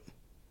you go ahead.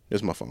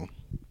 This is my phone.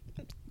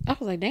 I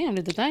was like, damn,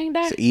 did the thing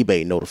die? It's an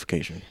eBay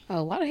notification.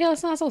 Oh, why the hell it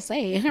sounds so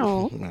sad?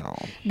 No.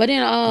 But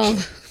then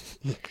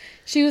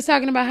she was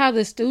talking about how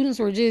the students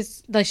were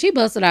just, like, she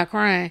busted out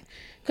crying.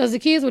 Because the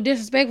kids were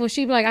disrespectful.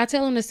 She'd be like, I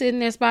tell them to sit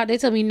in their spot. They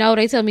tell me no.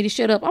 They tell me to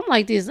shut up. I'm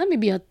like this. Let me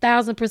be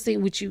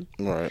 1,000% with you.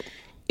 Right.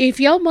 If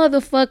your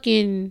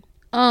motherfucking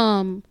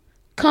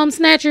cum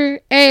snatcher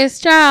ass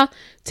child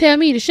tell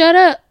me to shut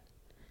up,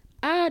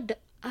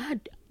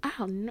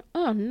 I'll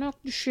knock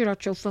the shit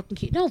out your fucking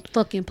kid. Don't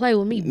fucking play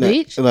with me,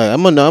 bitch. Like,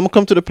 I'm gonna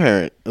come to the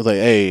parent. It's like,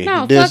 hey,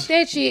 no, fuck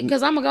that shit.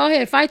 Because I'm gonna go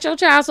ahead and fight your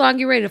child so I can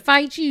get ready to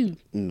fight you.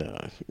 No,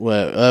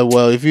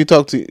 well, if you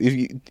talk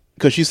to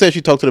because she said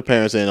she talked to the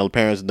parents and the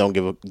parents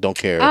don't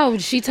care. Oh,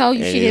 she told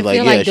you and she didn't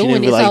feel like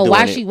doing it. So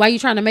why you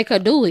trying to make her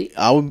do it?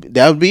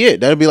 That would be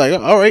it. That would be like,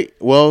 all right,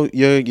 well,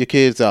 your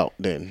kid's out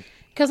then.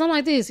 Because I'm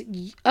like this.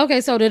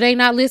 Okay, so do they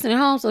not listen at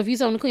home? So if you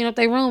tell them to clean up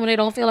their room and they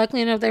don't feel like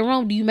cleaning up their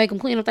room, do you make them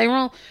clean up their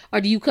room?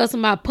 Or do you cuss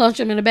them out, punch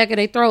them in the back of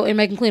their throat and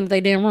make them clean up their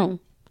damn room?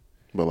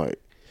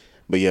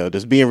 But yeah,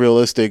 just being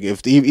realistic.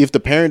 If the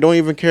parent don't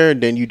even care,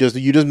 then you just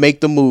make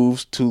the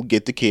moves to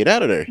get the kid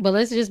out of there. But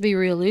let's just be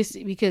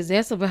realistic, because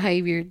that's a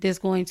behavior that's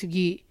going to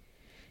get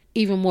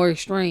even more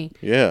extreme.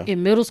 Yeah.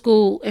 In middle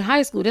school and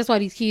high school, that's why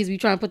these kids be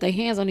trying to put their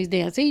hands on these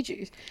damn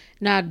teachers.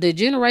 Now, the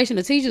generation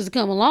of teachers that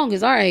come along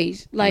is our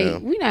age.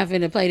 Like, we not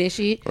finna play that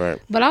shit. Right.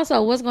 But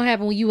also, what's gonna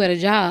happen when you at a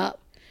job?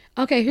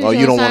 Okay, here's your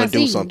you don't want to do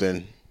seating.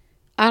 something.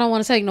 I don't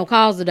want to take no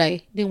calls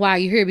today. Then why are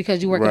you here?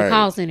 Because you work in a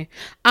call center.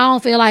 I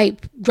don't feel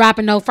like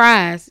dropping no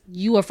fries.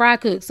 You a fry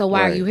cook, so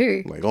why are you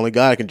here? Like, only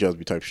God can judge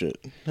me type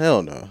shit.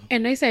 Hell no.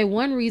 And they say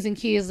one reason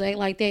kids act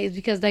like that is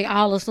because they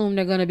all assume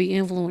they're gonna be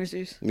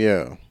influencers.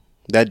 Yeah.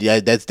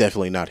 That's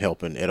definitely not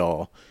helping at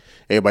all.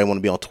 Everybody want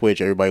to be on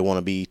Twitch. Everybody want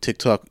to be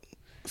TikTok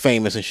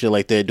famous and shit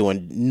like that,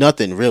 doing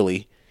nothing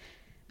really.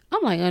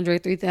 I'm like Andre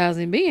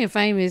 3000. Being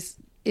famous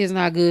is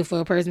not good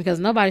for a person because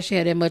nobody should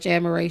have that much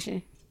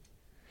admiration.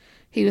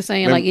 He was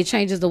saying like it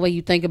changes the way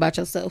you think about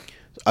yourself.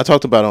 I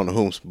talked about it on the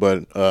Hooms,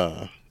 but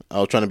I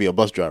was trying to be a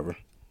bus driver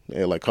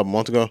like a couple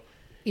months ago.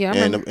 Yeah,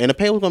 and the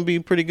pay was gonna be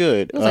pretty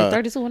good. It was like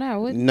 32 an hour,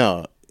 wasn't it?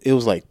 No. It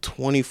was like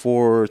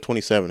 24,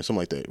 27, something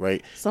like that,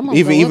 right?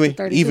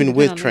 Even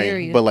with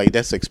training, but like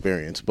that's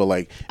experience. But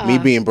like me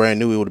being brand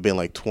new, it would have been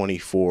like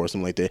 24 or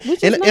something like that.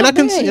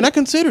 And I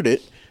considered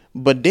it,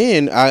 but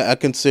then I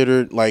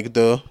considered like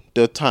the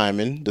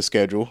timing, the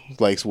schedule,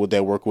 like would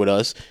that work with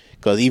us?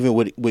 Because even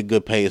with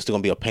good pay, it's still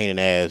gonna be a pain in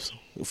the ass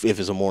if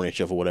it's a morning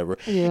shift or whatever.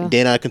 Yeah.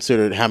 Then I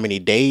considered how many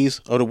days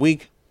of the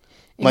week.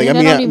 And like,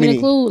 don't even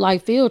include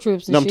like field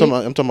trips and shit.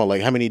 I'm talking about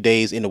like how many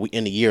days in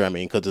the year. I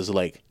mean, because it's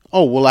like,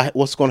 oh well,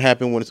 what's going to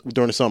happen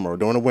during the summer or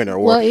during the winter? Or,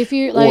 well, if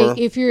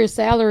you're a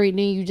salary,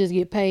 then you just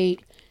get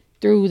paid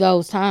through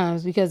those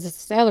times because it's a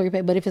salary pay.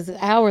 But if it's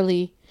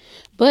hourly,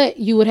 but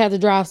you would have to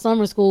drive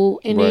summer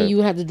school and then you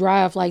would have to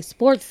drive like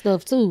sports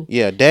stuff too.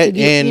 Yeah, that to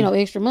get, and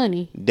extra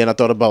money. Then I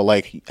thought about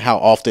like how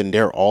often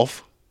they're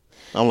off.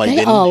 I'm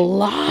like, a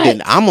lot.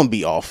 Then I'm gonna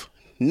be off,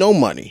 no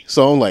money.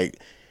 So I'm like.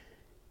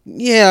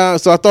 Yeah,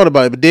 so I thought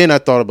about it, but then I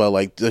thought about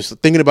like just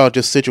thinking about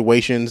just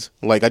situations.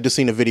 Like I just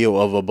seen a video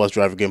of a bus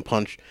driver getting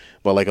punched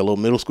by like a little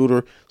middle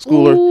schooler,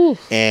 Ooh.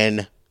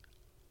 and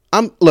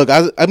I'm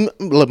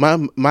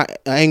my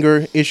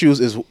anger issues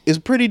is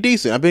pretty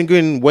decent. I've been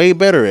getting way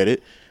better at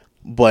it,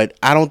 but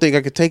I don't think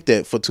I could take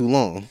that for too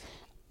long.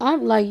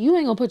 I'm like, you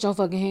ain't gonna put your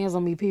fucking hands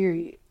on me,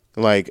 period.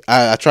 Like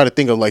I try to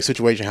think of like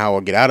situation how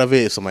I'll get out of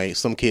it. If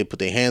some kid put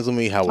their hands on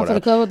me, how would I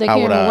do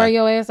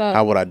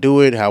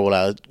it? How would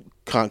I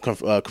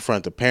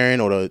confront the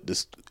parent or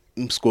the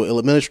school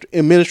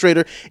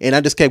administrator? And I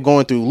just kept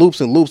going through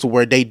loops and loops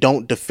where they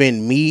don't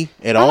defend me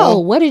at all. Oh,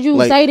 what did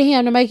you say to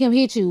him to make him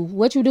hit you?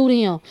 What you do to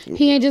him?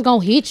 He ain't just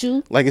gonna hit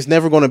you. Like it's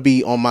never gonna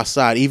be on my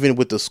side, even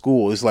with the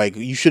school. It's like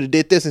you should have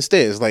did this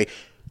instead. It's like.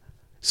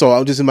 So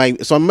I'm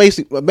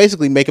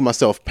basically making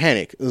myself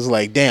panic. It's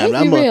like, damn.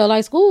 Let's be real.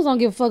 Like schools don't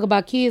give a fuck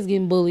about kids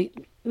getting bullied.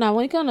 Now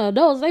when it comes to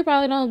adults, they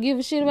probably don't give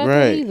a shit about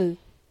that either.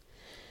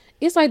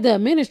 It's like the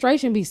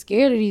administration be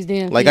scared of these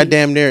damn kids. Like I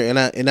damn near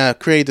and I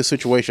created the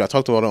situation. I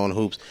talked about it on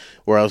Hoops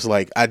where I was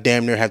like, I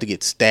damn near have to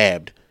get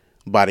stabbed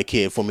by the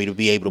kid for me to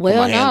be able to put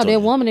my hands on him.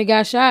 That woman that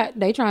got shot,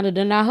 they trying to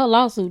deny her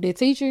lawsuit. That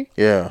teacher,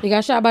 they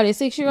got shot by that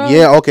 6-year-old.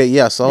 Yeah, okay,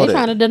 yeah, I saw that. They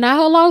trying to deny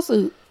her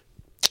lawsuit.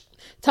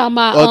 Talking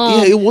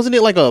about it wasn't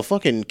it like a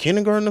fucking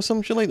kindergarten or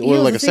some shit like that, or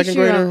like a second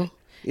grader.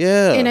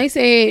 Yeah, and they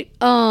said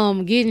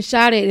getting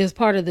shot at is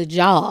part of the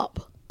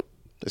job.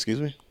 Excuse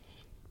me.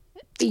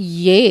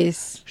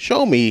 Yes.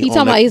 Show me. He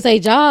talking about it's a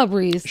job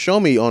risk. Show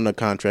me on the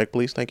contract,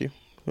 please. Thank you.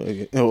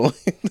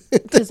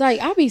 It's like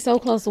I'd be so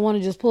close to want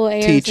to just pull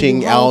air.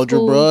 Teaching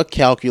algebra,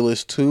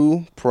 calculus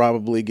 2,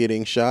 probably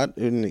getting shot.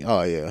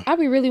 Oh yeah. I'd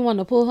be really wanting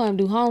to pull her and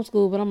do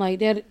homeschool, but I'm like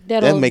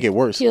that'll make it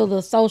worse. Kill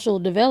the social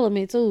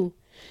development too.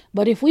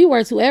 But if we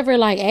were to ever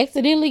like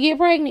accidentally get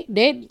pregnant,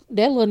 that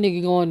little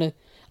nigga going to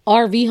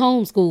RV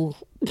homeschool.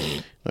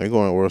 Like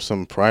going to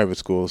some private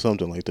school or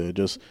something like that.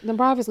 Just the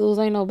private schools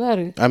ain't no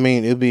better. I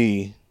mean, it'd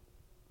be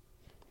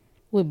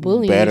with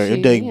bullying. Better.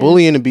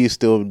 Bullying would be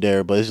still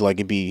there, but it's like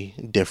it'd be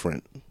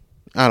different.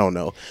 I don't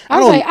know.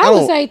 I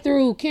would say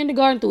through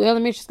kindergarten through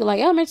elementary school.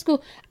 Like elementary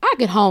school, I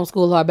could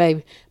homeschool our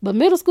baby, but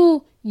middle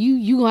school,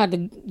 you gonna have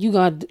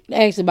to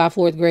actually by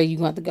 4th grade you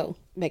gonna have to go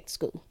back to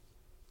school.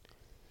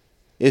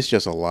 It's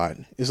just a lot.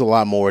 It's a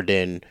lot more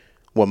than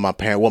what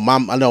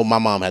I know my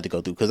mom had to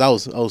go through because I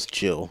was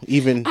chill.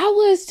 Even I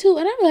was too,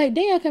 and I'm like,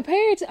 damn.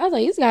 Compared to, I was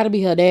like, it's got to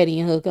be her daddy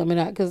and her coming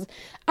out because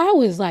I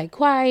was like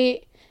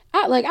quiet.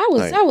 I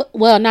was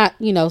well, not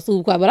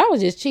super quiet, but I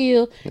was just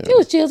chill. Yeah. It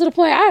was chill to the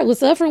point I was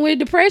suffering with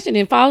depression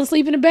and falling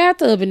asleep in the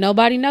bathtub and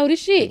nobody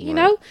noticed shit. You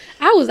know,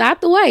 I was out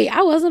the way.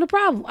 I wasn't a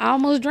problem. I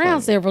almost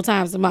drowned several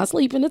times in my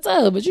sleep in the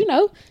tub, but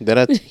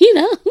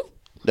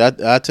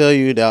That I tell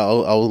you that I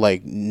was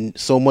like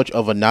so much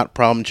of a not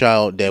problem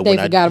child that they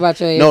forgot about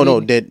your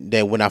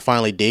that when I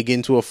finally did get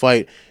into a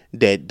fight,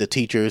 that the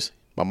teachers,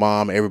 my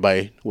mom,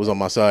 everybody was on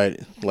my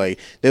side. Like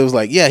they was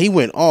like, yeah, he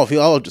went off. I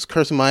was just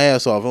cursing my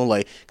ass off. I'm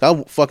like,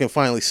 I fucking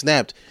finally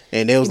snapped,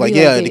 and they was like,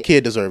 yeah, the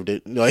kid deserved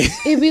it. Like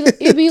it'd be like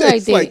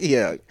that. Like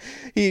yeah,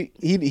 he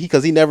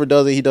because he never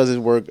does it. He does his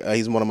work.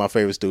 He's one of my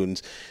favorite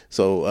students.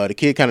 So the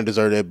kid kind of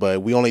deserved it,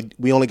 but we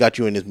only got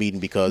you in this meeting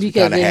because we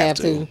kind of have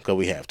to. Because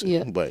we have to.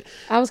 Yeah. But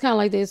I was kind of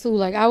like that too.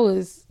 Like I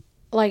was.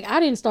 Like, I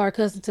didn't start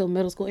cussing until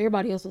middle school.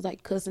 Everybody else was,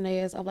 like, cussing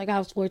their ass off. Like, I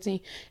was 14.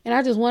 And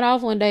I just went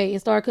off one day and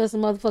started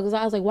cussing motherfuckers.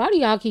 I was like, why do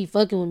y'all keep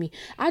fucking with me?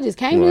 I just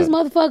came to this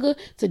motherfucker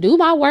to do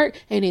my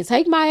work and then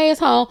take my ass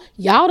home.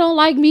 Y'all don't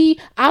like me.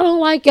 I don't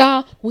like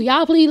y'all. Will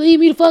y'all please leave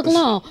me the fuck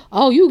alone?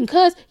 Oh, you can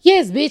cuss?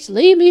 Yes, bitch.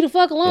 Leave me the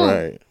fuck alone.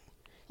 Right.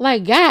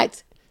 Like, God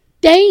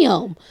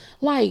damn.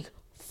 Like,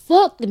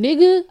 fuck,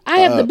 nigga. I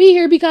have to be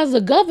here because the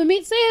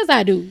government says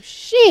I do.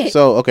 Shit.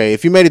 So, okay,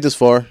 if you made it this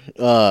far,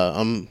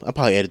 I'll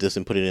probably edit this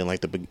and put it in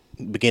like the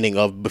beginning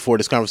of before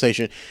this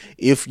conversation.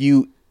 If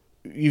you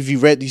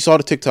saw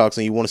the TikToks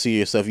and you want to see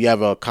yourself, you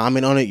have a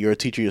comment on it, you're a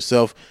teacher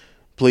yourself,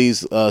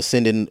 please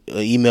send in an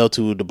email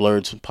to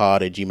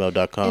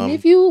theblurdspod@gmail.com. And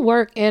if you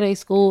work at a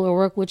school or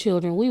work with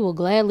children, we will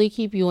gladly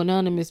keep you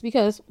anonymous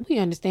because we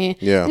understand.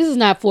 Yeah. This is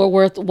not Fort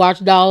Worth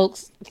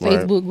Watchdogs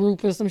Facebook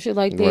group or some shit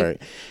like that. Right.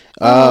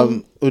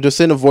 Just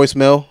send a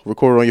voicemail,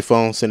 record it on your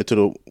phone, send it to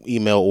the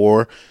email,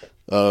 or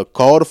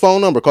call the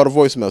phone number, call the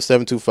voicemail,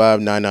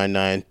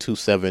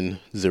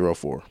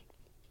 725-999-2704.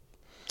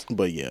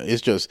 But yeah,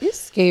 it's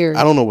scary.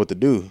 I don't know what to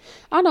do.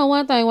 I know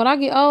one thing. When I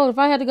get old, if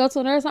I had to go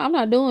to a nursing home, I'm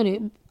not doing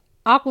it.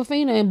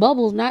 Aquafina and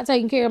Bubbles not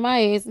taking care of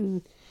my ass.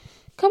 And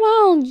come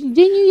on, didn't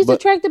you used to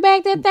track the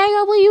back that thing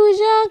up when you was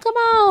young? Come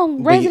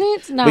on,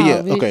 residents. No,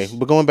 bitch. Okay.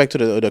 But going back to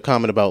the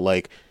comment about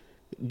like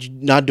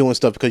not doing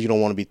stuff because you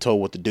don't want to be told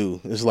what to do.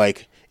 It's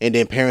like, and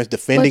then parents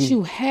defending. But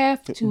you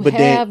have to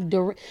have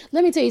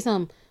let me tell you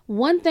something.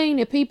 One thing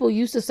that people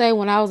used to say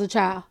when I was a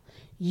child: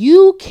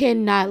 you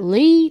cannot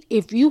lead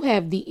if you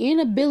have the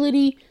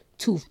inability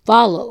to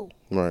follow.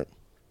 Right.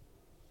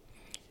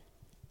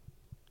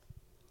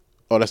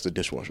 Oh, that's the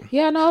dishwasher.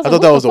 Yeah, no. I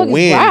thought that was a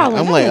wind.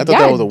 I'm like, I thought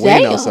that was a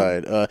wind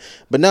outside.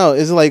 But no,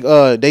 it's like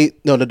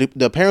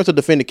the parents will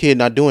defend the kid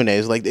not doing that.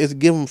 It's like it's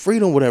give them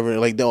freedom, whatever.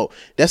 Like,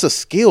 that's a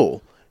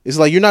skill. It's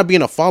like you're not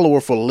being a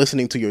follower for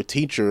listening to your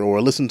teacher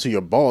or listening to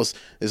your boss.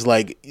 It's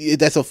like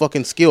that's a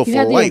fucking skill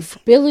for life.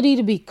 The ability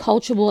to be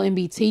coachable and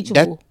be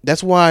teachable.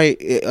 That's why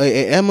at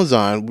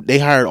Amazon they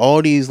hired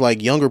all these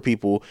like younger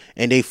people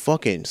and they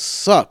fucking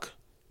suck.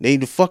 They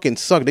fucking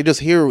suck. They just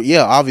here,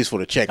 obvious for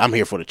the check. I'm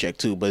here for the check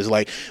too, but it's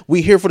like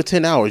we here for the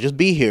 10 hours. Just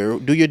be here,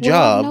 do your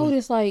job. I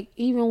noticed like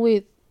even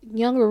with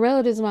younger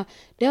relatives of mine,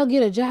 they'll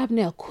get a job and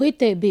they'll quit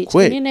that bitch,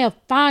 and then they'll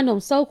find them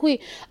so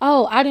quick.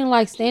 Oh, I didn't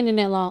like standing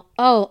that long.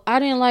 Oh, I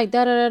didn't like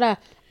da da da da.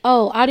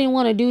 Oh, I didn't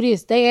want to do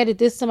this. They added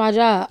this to my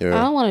job. Yeah.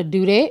 I don't want to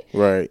do that.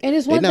 Right. And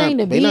it's one thing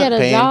to be at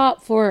a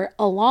job for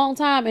a long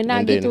time and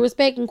not get the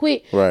respect and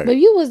quit. Right. But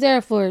you was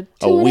there for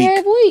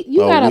 2.5 weeks. You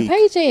got a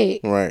paycheck.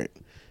 Right.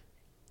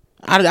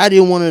 I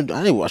didn't want to.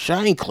 I didn't wash.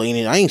 I ain't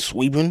cleaning. I ain't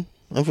sweeping.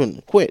 I'm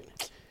finna quit.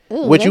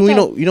 Ooh, Which you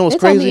know what's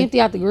crazy? Told me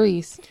empty out the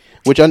grease.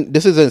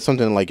 This isn't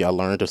something like I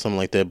learned or something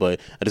like that,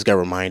 but I just got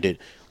reminded.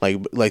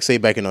 Like say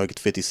back in like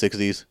the 50s,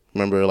 60s,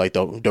 remember like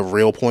the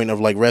real point of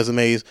like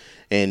resumes,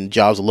 and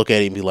jobs will look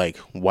at it and be like,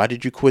 why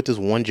did you quit this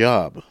one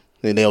job?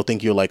 And they'll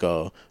think you're like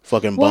a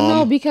fucking bum. Well,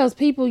 no, because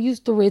people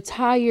used to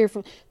retire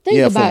from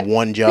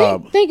one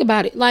job. Think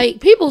about it.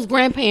 Like people's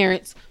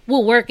grandparents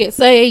will work at,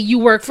 say you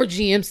work for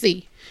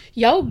GMC.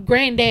 Your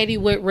granddaddy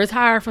would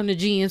retire from the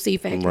GMC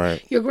factory.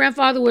 Right. Your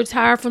grandfather would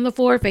retire from the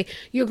Ford factory.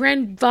 Your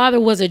grandfather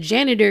was a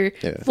janitor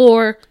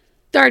for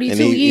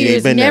 32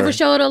 years, never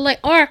showed up late.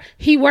 Or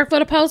he worked for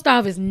the post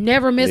office,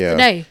 never missed a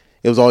day.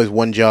 It was always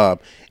one job.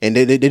 And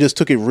they just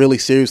took it really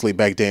seriously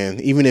back then.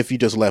 Even if you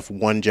just left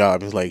one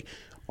job, it's like,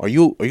 are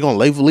you gonna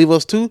leave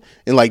us too?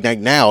 And like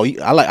now,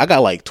 I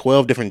got like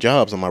 12 different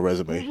jobs on my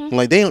resume. Mm-hmm.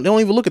 Like they don't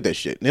even look at that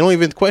shit. They don't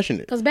even question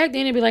it. Because back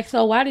then it'd be like,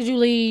 so why did you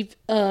leave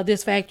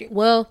this factory?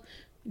 Well,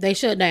 they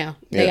shut down.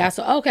 They asked,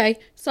 okay,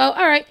 so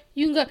all right,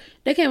 you can go.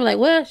 They can't be like,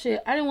 well,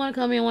 shit, I didn't want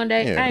to come in one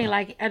day. I ain't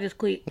like it. I just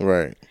quit.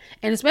 Right.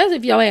 And especially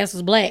if your ass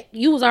was black,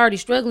 you was already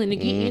struggling to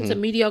get into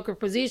mediocre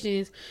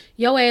positions.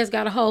 Your ass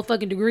got a whole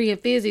fucking degree in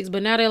physics,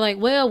 but now they're like,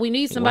 well, we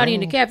need somebody in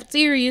the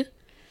cafeteria.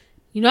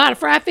 You know how to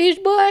fry fish,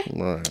 boy?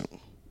 Right.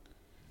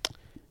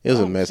 It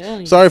was a mess.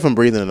 Sorry if I'm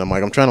breathing in the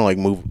mic. I'm trying to like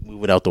move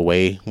it out the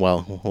way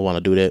while I want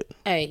to do that.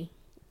 Hey,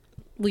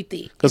 we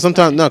thick. Because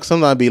sometimes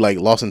I'd be like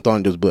lost in thought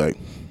and just be like.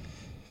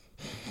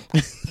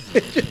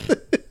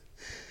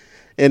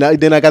 And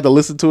then I got to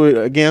listen to it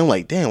again. I'm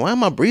like, damn, why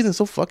am I breathing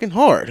so fucking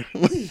hard?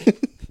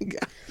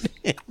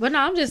 But no,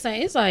 I'm just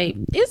saying, it's like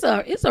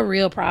it's a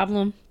real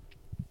problem.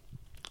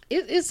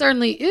 It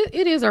certainly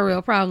is a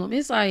real problem.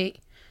 It's like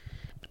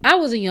I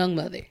was a young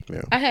mother.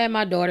 Yeah. I had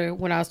my daughter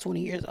when I was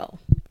 20 years old.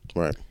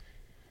 Right.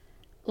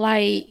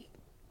 Like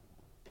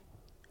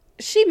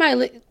she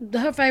might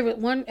her favorite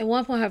one at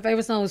one point. Her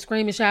favorite song was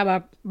 "Scream and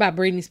Shout" by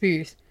Britney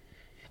Spears.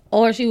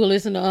 Or she would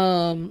listen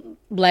to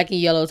Black and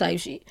Yellow type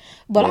shit.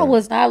 But I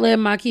was not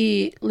letting my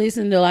kid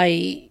listen to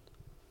like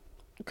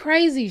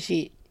crazy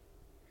shit.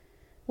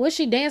 Was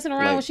she dancing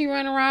around? Was she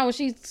running around? Was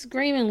she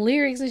screaming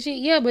lyrics and shit?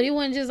 Yeah, but it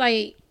wasn't just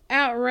like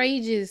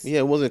outrageous. Yeah,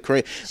 it wasn't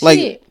crazy.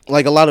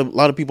 Like a lot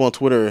of people on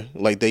Twitter,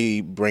 like they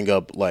bring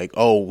up like,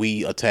 oh,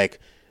 we attack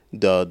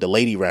the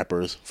lady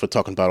rappers for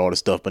talking about all this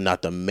stuff, but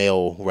not the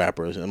male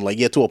rappers. And I'm like,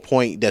 yeah, to a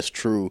point that's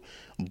true,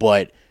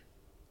 but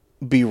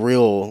be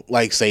real,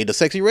 like say the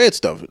Sexy Red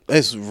stuff.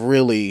 That's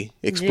really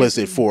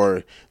explicit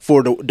for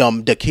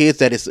the kids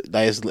that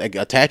is like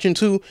attaching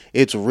to.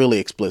 It's really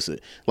explicit.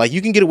 Like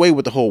you can get away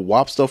with the whole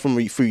WAP stuff from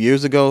a few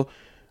years ago.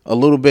 A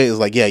little bit is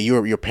like, yeah,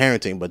 you're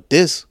parenting, but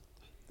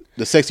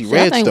the Sexy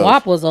Red stuff. I think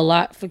WAP was a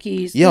lot for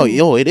kids.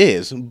 Yo, it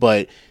is,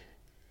 but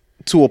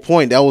to a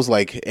point that was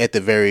like at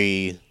the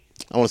very.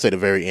 I want to say the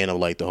very end of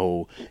like the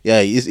whole,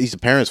 it's the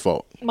parents'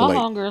 fault. My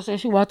homegirl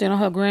said she walked in on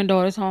her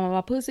granddaughter's home.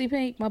 My pussy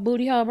pink, my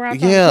booty hole brown.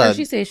 Yeah.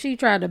 She said she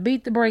tried to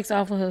beat the brakes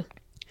off of her.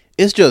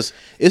 It's just.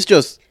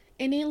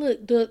 And then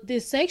look, the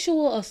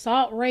sexual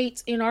assault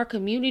rates in our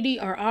community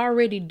are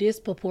already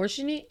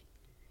disproportionate.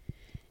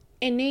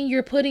 And then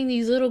you're putting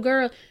these little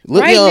girls.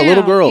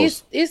 Little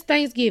girls. It's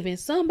Thanksgiving.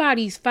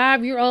 Somebody's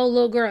 5-year-old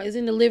little girl is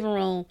in the living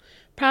room.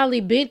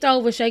 Probably bent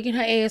over, shaking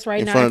her ass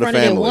right now in front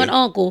of that one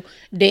uncle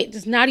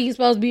that's not even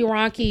supposed to be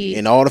around kids.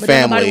 And all the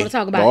family. Nobody want to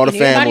talk about all the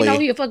family. Everybody know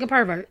he a fucking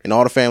pervert. And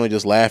all the family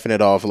just laughing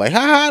it off. Like,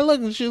 ha,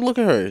 look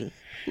at her.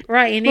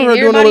 Right. And then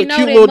everybody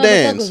know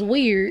that motherfucker's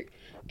weird.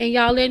 And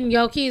y'all letting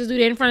y'all kids do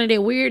that in front of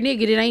that weird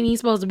nigga that ain't even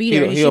supposed to be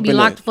there. He should be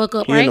locked the fuck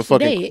up, right?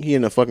 He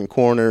in the fucking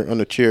corner on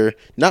the chair.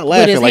 Not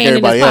laughing like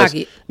everybody else.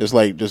 Just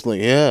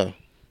like, yeah.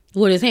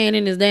 With his hand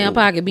in his damn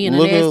pocket being a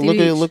nasty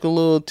bitch. Look a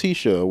little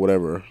Tisha or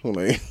whatever.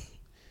 Like...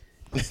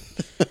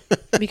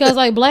 Because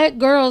like black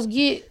girls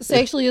get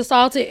sexually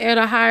assaulted at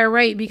a higher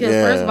rate because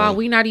first of all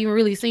we not even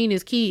really seen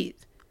as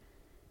kids.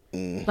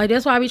 Like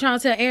that's why I be trying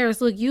to tell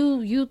Eris, look,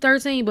 you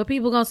 13, but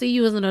people gonna see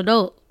you as an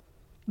adult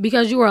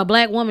because you are a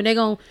black woman.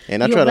 You're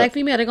a black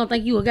female. They gonna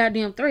think you a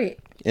goddamn threat.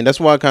 And that's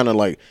why I kind of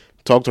like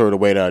talk to her the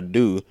way that I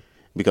do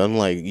because I'm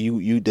like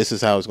you this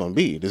is how it's gonna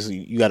be.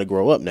 You got to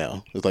grow up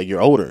now. It's like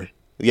you're older.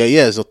 Yeah,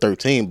 it's a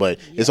 13, but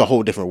it's a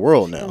whole different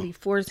world now. Gonna be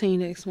 14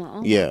 next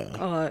month.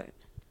 God.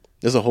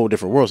 It's a whole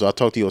different world. So I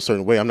talk to you a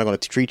certain way. I'm not going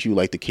to treat you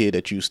like the kid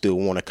that you still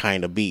want to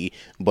kind of be,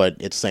 but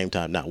at the same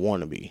time not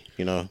want to be,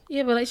 you know?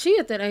 Yeah, but like she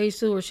at that age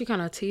too where she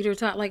kind of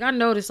teeter-tot. Like I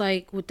noticed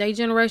like with their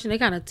generation, they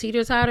kind of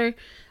teeter-totter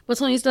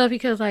between stuff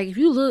because like if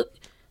you look,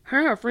 her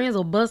and her friends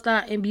will bust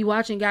out and be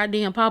watching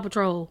goddamn Paw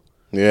Patrol.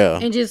 Yeah.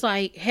 And just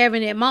like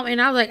having that moment.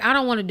 And I was like, I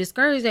don't want to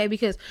discourage that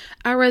because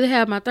I'd rather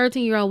have my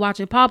 13-year-old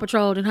watching Paw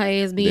Patrol than her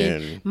ass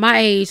being my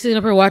age, sitting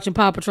up here watching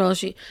Paw Patrol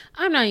shit.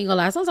 I'm not even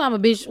gonna lie. Sometimes a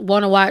bitch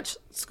want to watch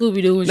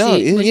Scooby-Doo and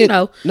shit.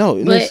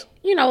 But,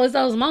 it's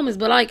those moments.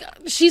 But like,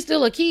 she's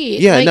still a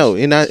kid. Yeah, like, no.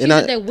 And I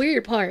that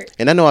weird part.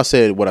 And I know I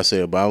said what I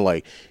said, but I'm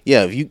like,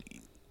 yeah, if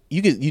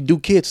you do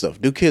kid stuff.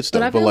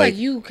 But I feel like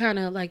you kind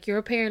of like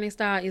your parenting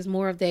style is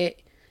more of that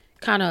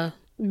kind of,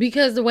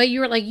 because the way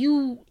you're like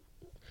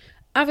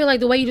I feel like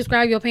the way you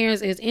describe your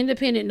parents as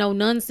independent, no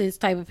nonsense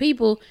type of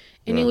people,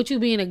 and then with you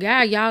being a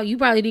guy, you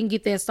probably didn't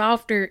get that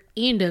softer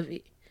end of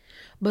it.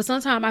 But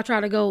sometimes I try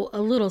to go a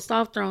little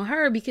softer on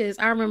her because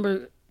I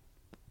remember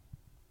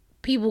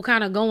people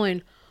kind of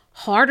going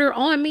harder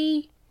on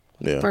me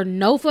for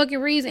no fucking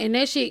reason, and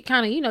that shit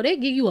kind of, they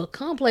give you a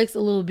complex a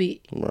little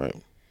bit, right?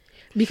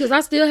 Because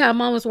I still have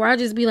moments where I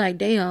just be like,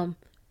 damn,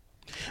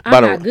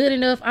 I'm not good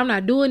enough. I'm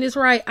not doing this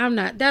right. I'm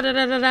not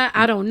da-da-da-da-da.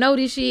 I don't know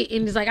this shit.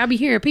 And it's like, I be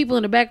hearing people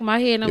in the back of my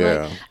head. And I'm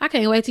like, I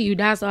can't wait till you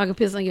die so I can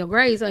piss on your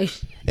grave. Like,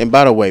 and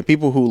by the way,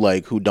 people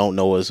who don't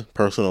know us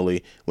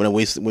personally, when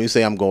we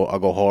say I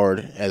go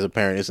hard as a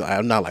parent,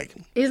 I'm not like...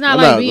 It's not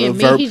like being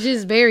mean. He's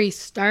just very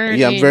stern.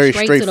 Yeah, I'm very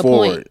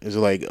straightforward. It's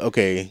like,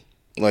 okay,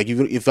 like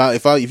if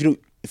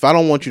I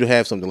don't want you to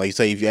have something, like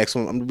say if you ask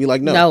someone, I'm gonna be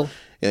like, no.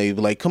 And you'd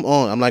be like, come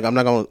on. I'm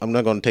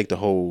not gonna take the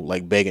whole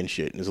like begging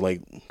shit. It's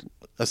like,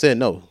 I said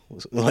no.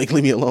 Like,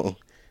 leave me alone.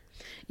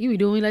 You be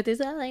doing me like this.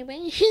 I'm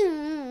like,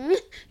 you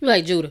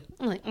like Judah.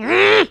 I'm like,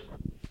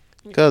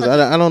 because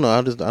I don't know.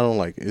 I don't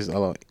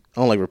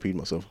like repeating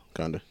myself.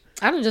 Kinda.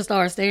 I don't just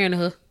start staring at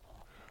her.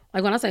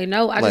 Like when I say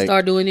no, I just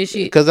start doing this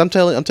shit. Because I'm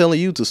telling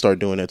you to start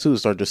doing that too.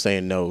 Start just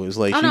saying no. It's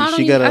like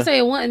I say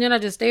it once and then I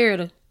just stare at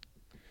her,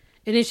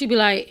 and then she be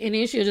like, and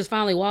then she'll just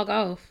finally walk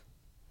off.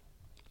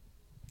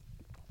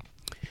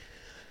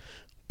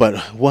 But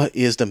what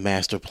is the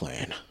master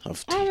plan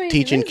of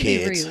teaching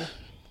kids?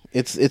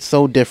 It's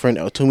so different.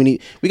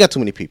 We got too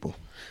many people.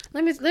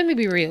 Let me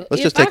be real.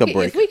 Let's just take a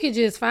break. If we could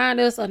just find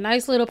us a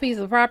nice little piece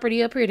of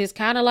property up here that's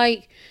kind of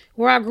like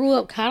where I grew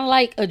up, kind of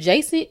like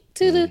adjacent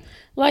to the,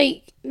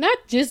 like, not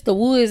just the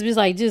woods, but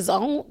like just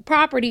own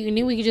property, and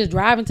then we could just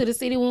drive into the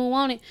city when we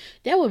want it.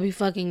 That would be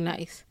fucking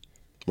nice.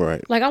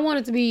 Right. Like, I want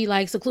it to be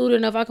like secluded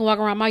enough I can walk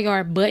around my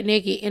yard butt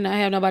naked and not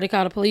have nobody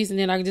call the police, and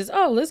then I can just,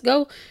 let's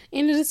go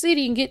into the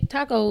city and get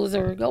tacos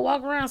or go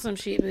walk around some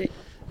shit. But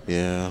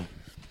yeah,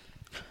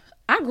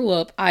 I grew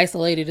up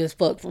isolated as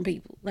fuck from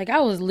people. Like, I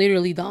was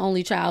literally the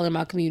only child in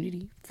my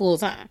community full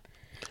time.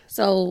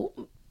 So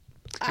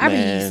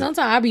sometimes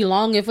I be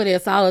longing for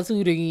that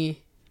solitude again.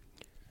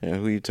 Yeah,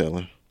 who you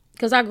telling?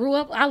 Because I grew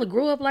up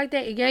like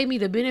that. It gave me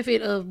the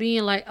benefit of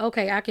being like,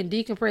 okay, I can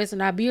decompress and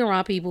not be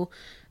around people.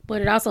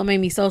 But it also made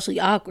me socially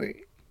awkward.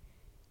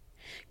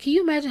 Can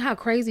you imagine how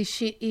crazy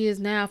shit is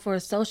now for a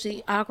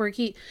socially awkward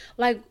kid?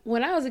 Like,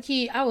 when I was a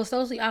kid, I was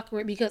socially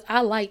awkward because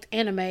I liked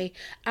anime.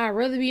 I'd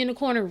rather be in the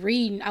corner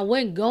reading. I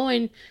wasn't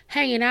going,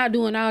 hanging out,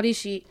 doing all this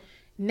shit.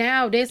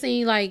 Now, that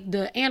seems like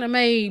the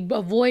anime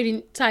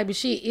avoiding type of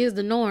shit is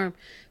the norm.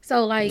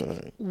 So,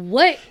 like,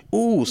 what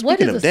is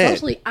a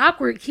socially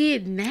awkward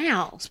kid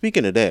now?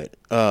 Speaking of that,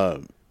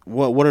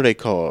 what are they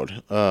called?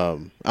 I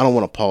don't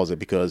want to pause it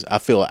because I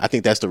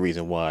think that's the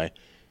reason why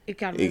it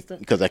kind of messed up.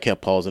 Because I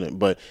kept pausing it.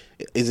 But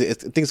I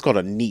think it's called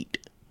a NEET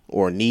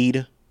or a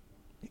need.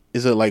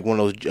 Is it like one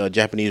of those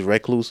Japanese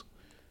recluse?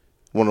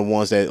 One of the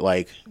ones that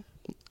like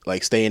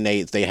stay in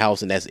their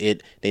house and that's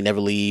it. They never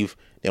leave.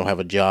 They don't have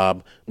a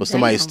job, but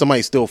somebody's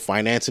still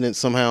financing it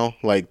somehow.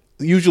 Like,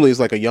 usually it's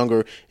like a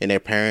younger and their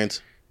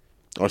parents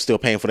are still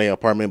paying for their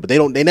apartment, but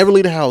they never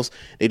leave the house.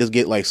 They just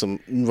get like some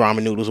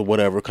ramen noodles or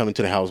whatever, come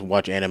into the house and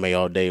watch anime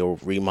all day or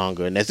read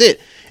manga, and that's it.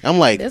 I'm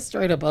like, that's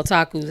straight up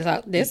otaku.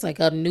 That's like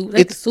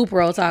it's super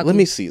otaku. Let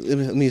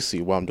me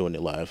see while I'm doing it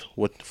live.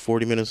 What,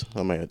 40 minutes?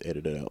 I might have to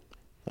edit it out.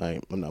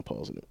 I'm not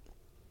pausing it.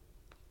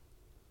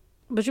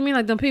 But you mean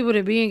like them people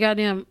that be in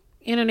goddamn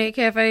internet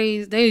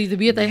cafes? They either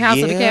be at their house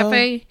or the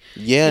cafe.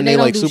 Yeah, and they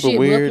like super shit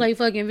weird. But play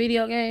fucking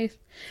video games.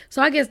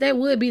 So I guess that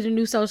would be the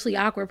new socially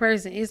awkward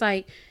person. It's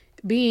like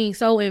being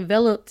so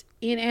enveloped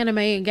in anime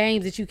and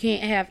games that you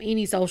can't have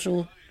any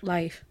social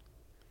life.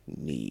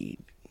 Neat.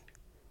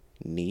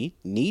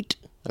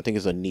 I think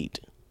it's a NEET.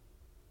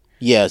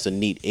 Yeah, it's a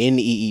NEET.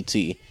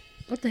 NEET.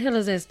 What the hell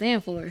does that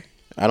stand for?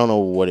 I don't know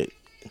what it.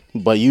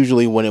 But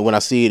usually when I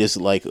see it, it's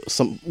like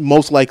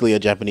most likely a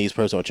Japanese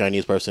person or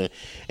Chinese person,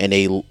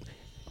 and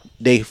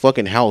they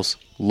fucking house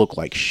look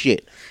like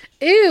shit.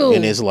 Ew.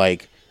 And it's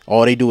like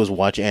all they do is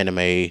watch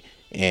anime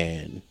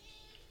and.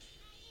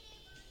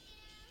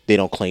 They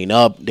don't clean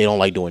up. They don't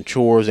like doing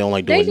chores. They don't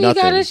like doing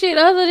nothing. They got a shit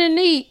other than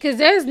neat, because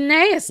that's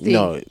nasty.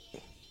 No.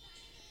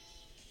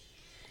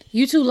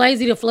 You too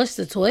lazy to flush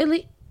the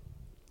toilet?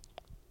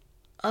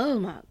 Oh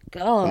my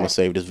God. I'm going to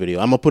save this video.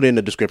 I'm going to put it in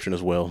the description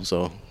as well,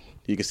 so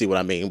you can see what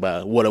I mean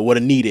by what a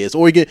NEET is.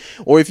 Or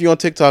if you're on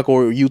TikTok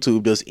or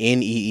YouTube, just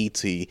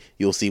NEET,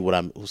 you'll see what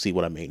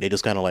I mean. They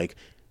just kind of like,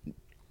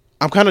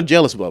 I'm kind of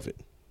jealous of it.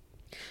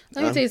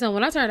 Let me tell you something.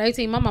 When I turned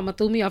 18, my mama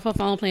threw me off her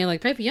phone playing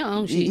like, pay for your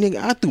own shit. Nigga,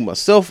 I threw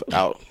myself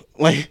out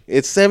Like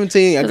it's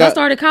 17. I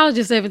started college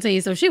at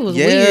 17, so shit was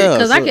weird.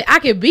 Because I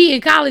could be in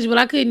college, but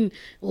I couldn't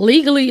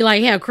legally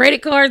like have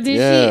credit cards and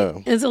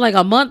shit. And so like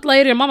a month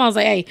later, my mom was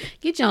like, "Hey,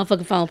 get your own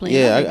fucking phone plan."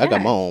 Yeah, I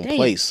got my own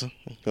place.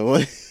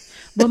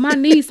 But my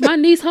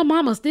niece, her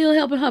mama still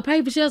helping her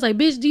pay for shit. I was like,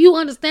 "Bitch, do you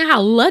understand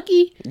how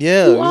lucky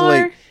you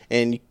are?" Like,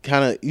 and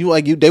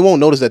they won't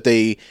notice that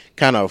they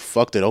kind of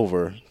fucked it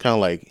over. Kind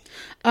of like,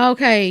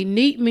 okay,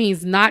 NEET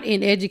means not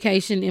in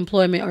education,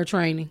 employment, or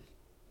training.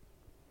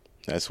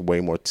 That's way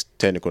more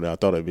technical than I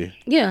thought it'd be.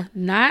 Yeah,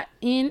 not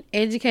in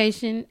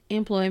education,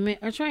 employment,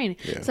 or training.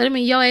 Yeah. So that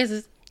means your ass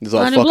is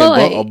all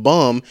fucking a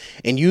bum.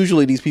 And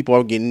usually these people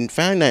are getting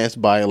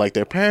financed by like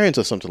their parents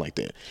or something like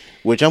that.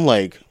 Which I'm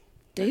like...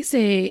 They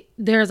say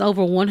there's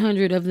over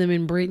 100 of them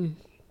in Britain.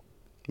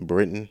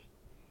 Britain?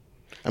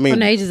 I mean...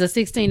 From the ages of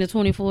 16 to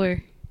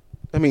 24.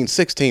 I mean,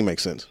 16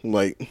 makes sense.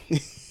 Like,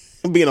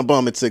 being a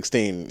bum at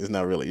 16 is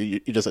not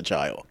really... You're just a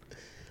child.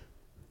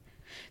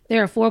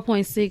 There are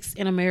 4.6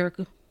 in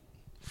America.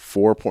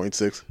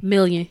 4.6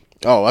 million.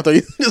 Oh, I thought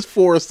you just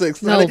 4 or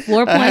 6. No,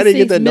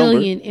 4.6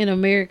 million in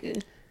America.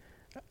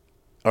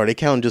 Are they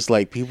counting just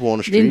like people on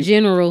the street? In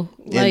general.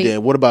 And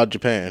then what about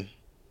Japan?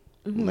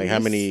 Like how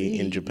many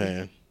in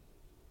Japan?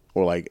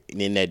 Or like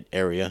in that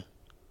area?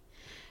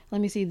 Let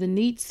me see. The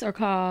NEETs are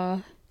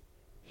called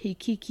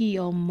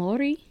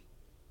Hikikomori.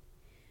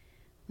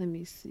 Let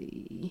me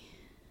see.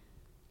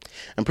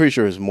 I'm pretty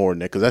sure it's more than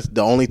that because that's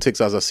the only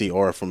TikToks I see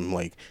are from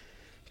like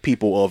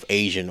people of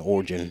Asian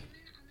origin.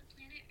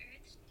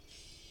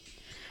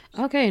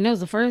 Okay, and that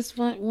was the first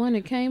one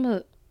that came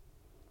up.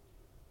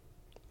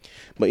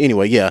 But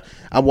anyway, yeah,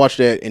 I watched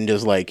that and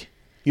just like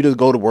you just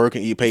go to work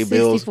and you pay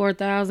bills.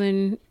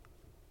 64,000.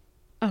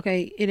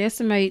 Okay, it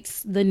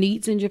estimates the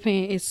NEETs in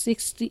Japan is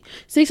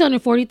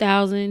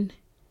 640,000.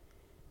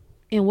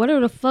 And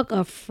whatever the fuck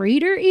a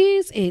freighter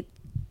is,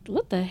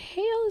 what the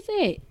hell is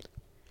that?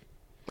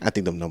 I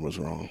think the number's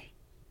wrong.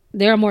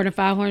 There are more than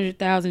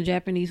 500,000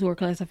 Japanese who are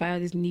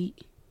classified as NEET.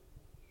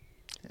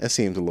 That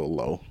seems a little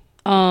low.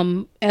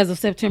 As of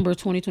September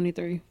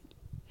 2023,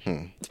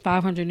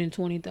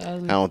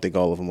 520,000. I don't think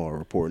all of them are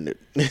reporting it.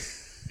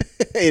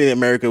 In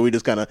America, we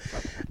just kind of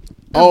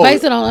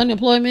base it on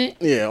unemployment.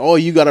 Yeah. Oh,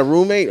 you got a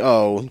roommate?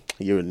 Oh,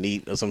 you're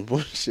NEET or some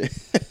bullshit.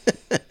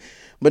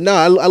 But no,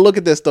 I look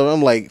at this stuff.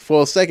 I'm like,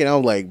 for a second,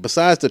 I'm like,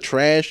 besides the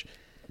trash,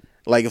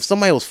 like if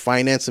somebody was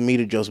financing me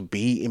to just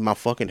be in my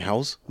fucking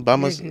house by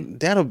myself,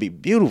 that'd be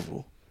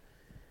beautiful.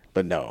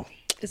 But no.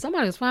 If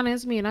somebody was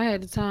financing me and I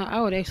had the time,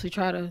 I would actually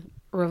try to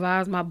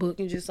revise my book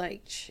and just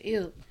like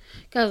chill,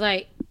 because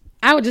like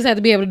I would just have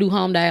to be able to do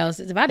home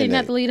dialysis if I didn't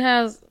have to leave the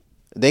house.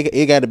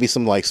 It got to be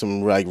some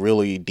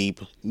really deep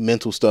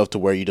mental stuff to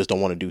where you just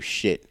don't want to do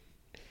shit,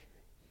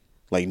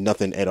 like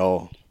nothing at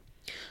all.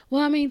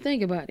 Well, I mean,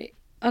 think about it.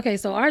 Okay,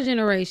 so our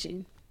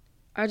generation,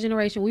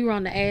 we were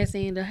on the ass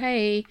end of,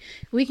 hey,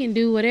 we can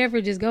do whatever,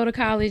 just go to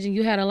college and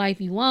you had a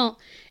life you want.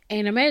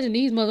 And imagine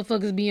these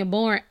motherfuckers being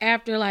born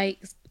after like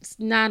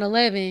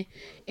 9/11,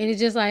 and it's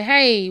just like,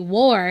 hey,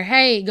 war,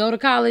 hey, go to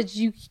college,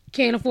 you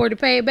can't afford to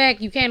pay it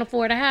back, you can't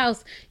afford a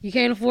house, you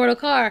can't afford a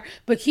car,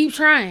 but keep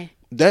trying.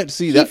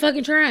 Keep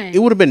fucking trying. It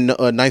would have been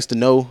nice to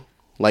know,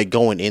 like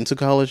going into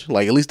college,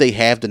 like at least they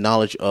have the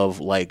knowledge of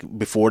like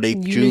before they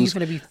choose.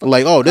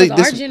 Like, oh, this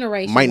our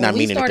generation might not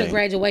mean anything. We started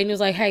graduating, it was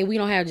like, hey, we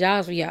don't have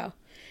jobs for y'all.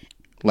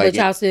 Like, but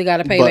y'all still got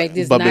to pay back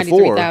this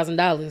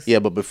 $93,000. Yeah,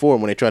 but before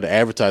when they tried to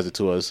advertise it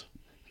to us,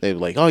 they were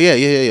like, oh,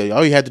 yeah.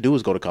 All you had to do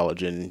was go to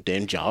college and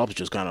then jobs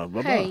just kind of...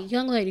 Hey,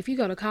 young lady, if you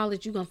go to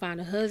college, you're going to find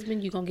a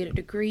husband, you're going to get a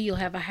degree, you'll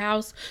have a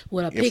house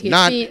with a picket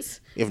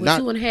fence with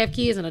 2.5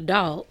 kids and a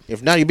dog.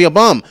 If not, you'll be a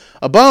bum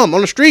on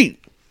the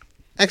street.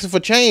 Asking for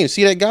change.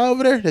 See that guy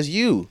over there? That's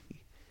you.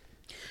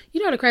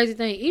 You know the crazy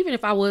thing? Even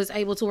if I was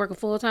able to work a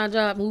full-time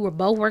job, and we were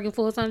both working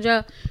full-time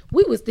job,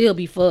 we would still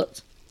be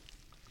fucked.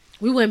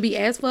 We wouldn't be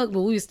as fucked,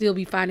 but we would still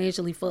be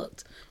financially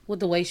fucked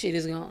with the way shit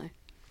is going.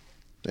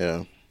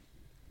 Yeah.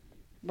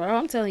 Bro,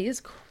 I'm telling you,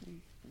 it's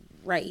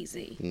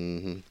crazy.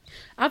 Mm-hmm.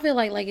 I feel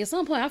like at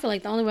some point, I feel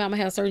like the only way I'm going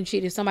to have certain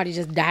shit is somebody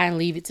just die and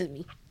leave it to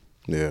me.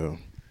 Yeah.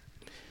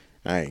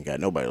 I ain't got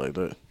nobody like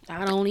that.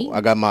 I don't either.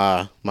 I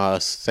got my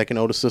second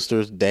older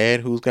sister's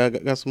dad who's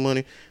got some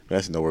money.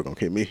 That's nowhere going to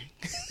get me.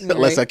 Right.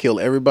 Unless I kill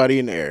everybody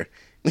in the air.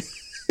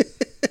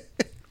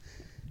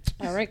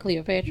 All right,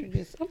 Cleopatra. I'm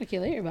going to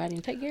kill everybody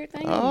and take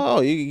everything.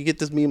 Oh, you get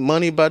this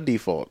money by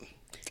default.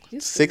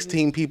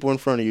 16 people in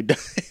front of you die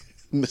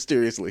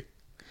mysteriously.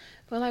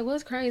 But like,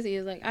 what's crazy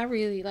is like, I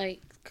really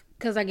like,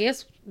 because I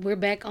guess we're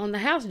back on the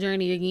house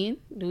journey again.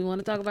 Do we want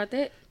to talk about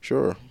that?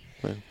 Sure.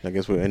 I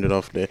guess we'll end it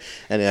off there.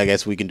 And then I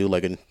guess we can do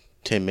like a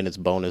 10 minutes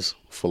bonus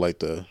for like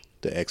the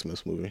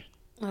Xmas movie.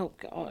 Oh,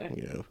 God.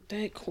 Yeah.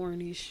 That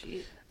corny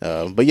shit.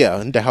 But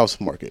yeah, the house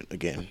market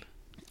again.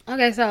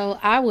 Okay, so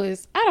I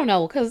don't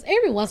know, because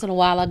every once in a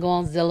while I go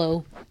on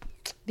Zillow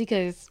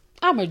because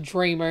I'm a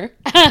dreamer.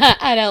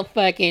 I don't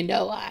fucking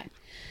know why.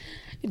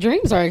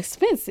 Dreams are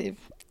expensive.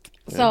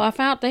 Yeah. So I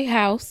found a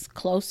house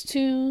close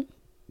to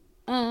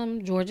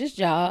George's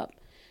job.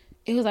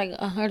 It was like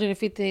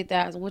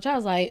 $158,000, which I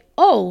was like,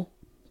 oh,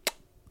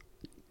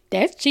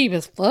 that's cheap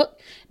as fuck.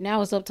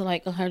 Now it's up to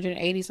like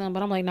 180 something.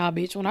 But I'm like, nah,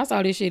 bitch. When I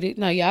saw this shit,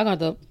 no, y'all got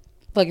to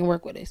fucking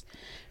work with this.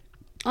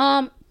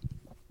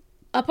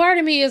 A part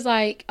of me is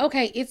like,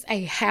 okay, it's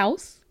a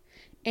house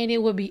and it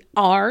would be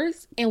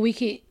ours and we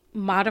could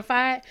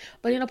modify it.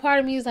 But then a part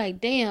of me is like,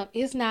 damn,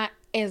 it's not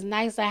as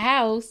nice a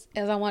house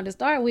as I wanted to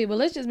start with. But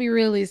let's just be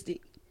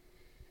realistic.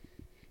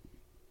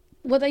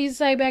 What they used to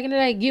say back in the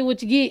day, get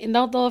what you get and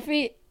don't throw a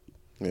fit.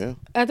 Yeah.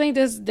 I think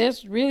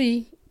that's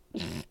really,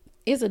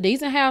 it's a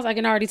decent house. I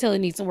can already tell it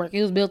needs some work.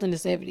 It was built in the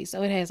 70s,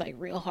 so it has like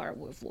real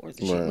hardwood floors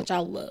and shit, which I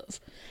love.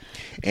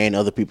 And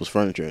other people's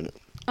furniture in it.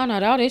 Oh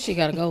no, all that shit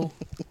gotta go.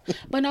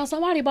 But no,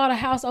 somebody bought a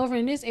house over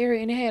in this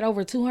area and it had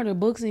over 200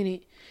 books in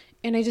it.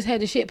 And they just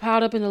had the shit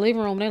piled up in the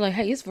living room. They're like,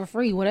 hey, it's for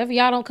free. Whatever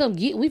y'all don't come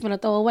get, we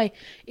finna throw away.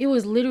 It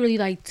was literally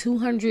like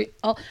 200.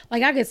 Oh,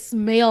 like I could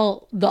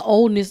smell the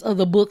oldness of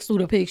the books through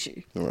the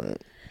picture.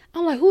 Right.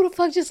 I'm like, who the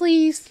fuck just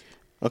leaves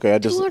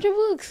 200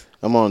 books?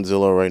 I'm on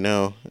Zillow right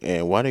now.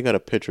 And why they got a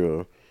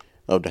picture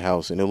of the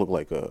house and it looked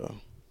like a...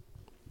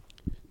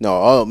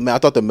 No, I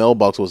thought the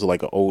mailbox was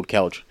like an old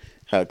couch.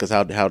 Because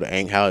how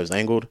it's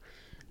angled.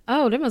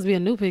 Oh, that must be a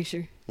new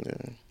picture.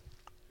 Yeah.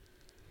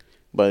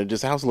 But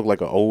this house looked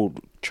like an old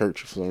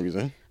church for some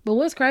reason. But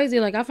what's crazy,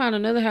 like I found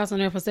another house in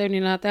there for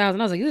 $79,000. I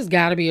was like, this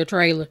gotta be a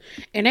trailer.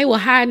 And they were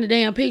hiding the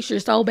damn picture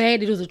so bad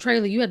that it was a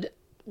trailer. You had to,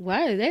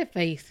 why is that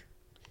face?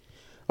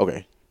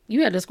 Okay.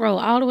 You had to scroll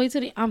all the way to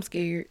the, I'm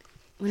scared.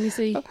 Let me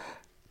see.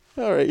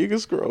 All right, you can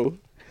scroll.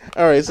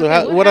 All right, so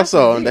okay, what I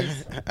saw in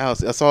the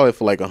house, I saw it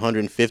for like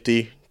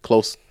 150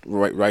 close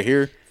right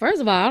here. First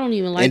of all, I don't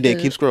even like and then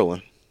keep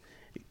scrolling.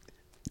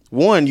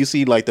 One, you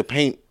see like the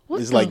paint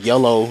is like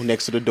yellow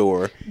next to the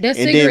door. That's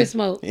cigarette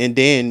smoke. And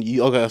then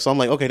so I'm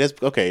like, that's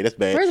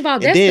bad. First of all,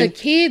 that's the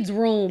kids'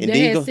 room that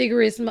has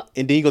cigarette smoke.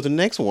 And then you go to the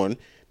next one,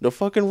 the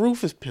fucking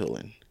roof is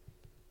peeling.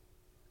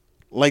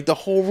 Like the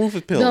whole roof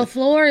is peeling. The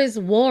floor is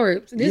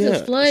warped. This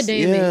is flood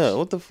damage. Yeah,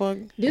 what the fuck?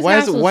 Why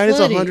is it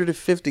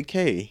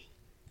 $150K?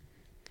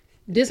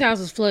 This house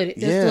is flooded.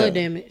 That's flood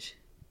damage.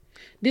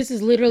 This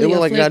is literally it look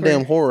like a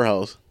goddamn horror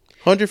house.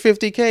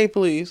 $150K,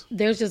 please.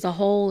 There's just a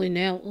hole in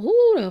that.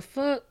 Who the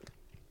fuck?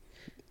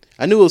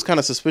 I knew it was kind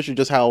of suspicious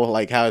just how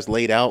it's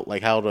laid out,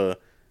 like how the...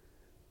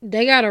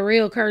 They got a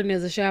real curtain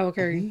as a shower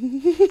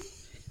curtain.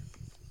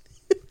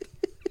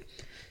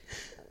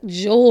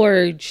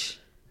 George.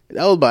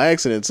 That was by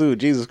accident too.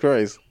 Jesus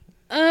Christ.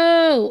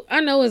 Oh,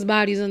 I know his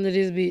body's under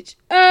this bitch.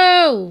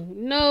 Oh,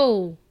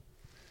 no.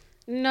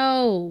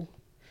 No.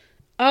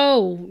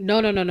 Oh,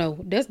 no.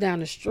 That's down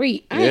the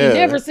street. I ain't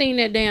never seen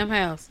that damn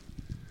house.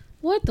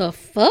 What the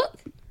fuck?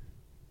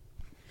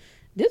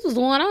 This was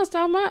the one I was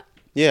talking about.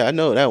 Yeah, I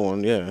know that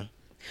one, yeah.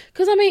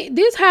 Because, I mean,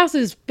 this house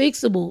is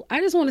fixable. I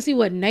just want to see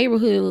what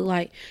neighborhood it look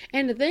like.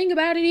 And the thing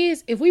about it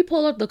is, if we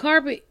pull up the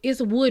carpet, it's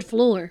a wood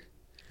floor.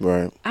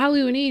 Right. All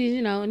we would need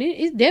is, and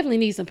it definitely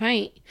needs some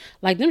paint.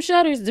 Like, them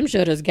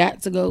shutters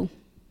got to go.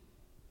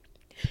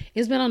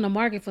 It's been on the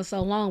market for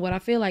so long, but I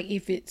feel like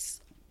if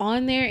it's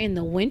on there in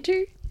the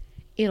winter,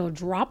 it'll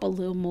drop a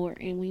little more,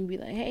 and we can be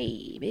like,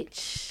 hey,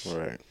 bitch.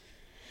 Right.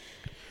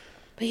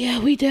 But yeah,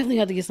 we definitely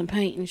got to get some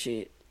paint and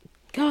shit.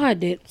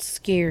 God, that's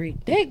scary.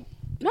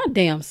 My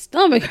damn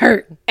stomach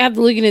hurt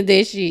after looking at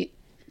that shit.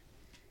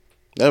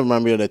 That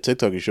reminded me of that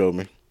TikTok you showed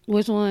me.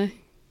 Which one?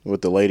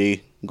 With the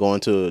lady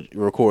going to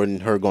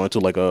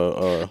like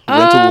a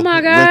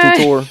rental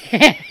tour.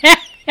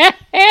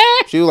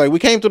 She was like, we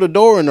came to the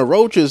door and the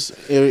roaches.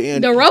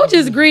 The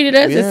roaches greeted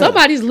us and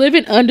somebody's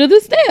living under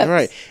the steps.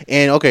 Right.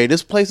 And okay,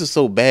 this place is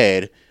so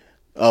bad.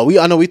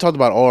 I know we talked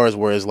about ours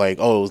where it's like,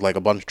 it was like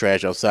a bunch of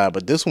trash outside.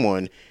 But this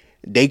one,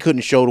 they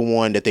couldn't show the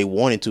one that they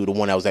wanted to, the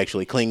one that was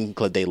actually clean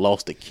because they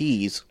lost the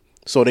keys.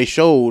 So they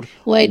showed.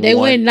 Wait, they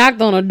went and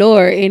knocked on a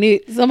door and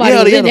somebody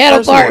was in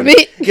that apartment.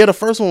 Yeah, the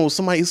first one was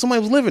somebody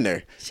was living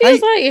there.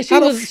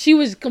 She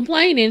was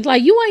complaining. It's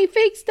like, you ain't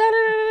fixed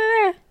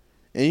that.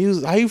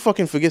 And how you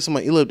fucking forget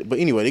somebody lived? But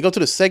anyway, they go to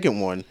the second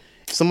one.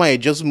 Somebody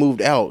had just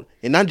moved out,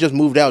 and not just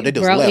moved out. They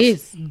just left.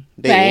 It's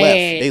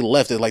bad. They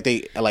left. It's like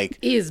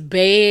It's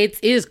beds.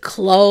 It's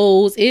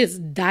clothes. It's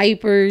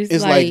diapers.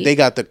 It's like they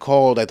got the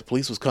call that the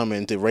police was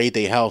coming to raid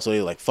their house. So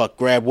they like, fuck,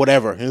 grab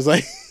whatever. And it's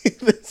like,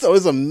 so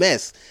it's a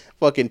mess.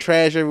 Fucking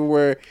trash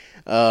everywhere.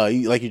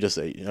 Like you just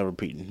said, I'm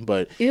repeating,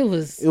 but it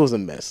was a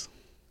mess.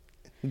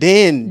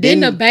 Then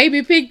the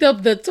baby picked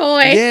up the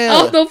toy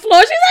off the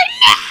floor. She's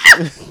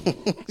like,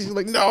 no. She's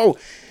like, no.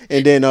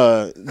 And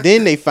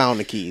then they found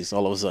the keys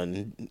all of a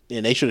sudden,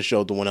 and they should have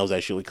showed the one that was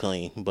actually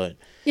clean. But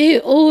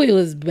it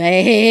was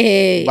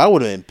bad. But I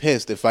would have been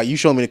pissed if you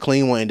show me the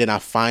clean one and then I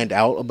find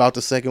out about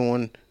the second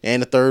one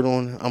and the third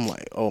one. I'm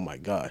like, oh my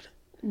god,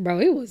 bro,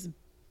 it was.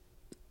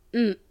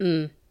 And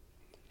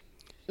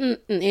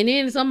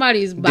then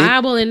somebody's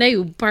Bible and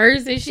they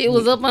purse and shit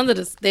was up under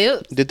the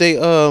steps. Did they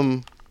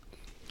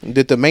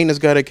did the maintenance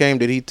guy that came?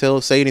 Did he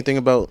say anything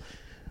about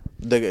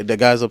the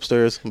guys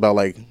upstairs about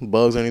like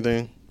bugs or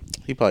anything?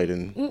 He probably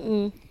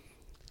didn't.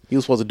 He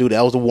was supposed to do that.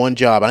 That was the one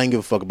job. I didn't give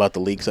a fuck about the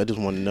leaks. I just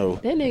wanted to know.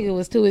 That nigga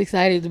was too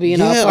excited to be in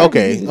our apartment.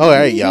 Okay. All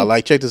right, y'all.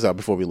 Like, check this out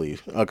before we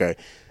leave. Okay.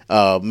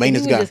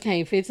 Maintenance guy just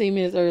came 15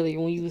 minutes earlier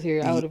when you was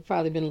here. I would have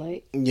probably been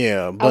late.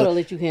 Yeah, but I would have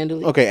let you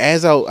handle it. Okay,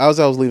 as I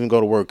was leaving to go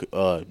to work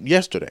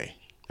yesterday,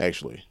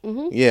 actually.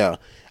 Mm-hmm. Yeah,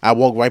 I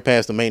walked right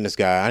past the maintenance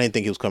guy. I didn't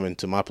think he was coming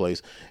to my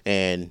place,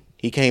 and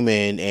he came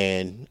in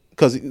and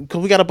because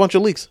we got a bunch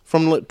of leaks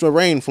from the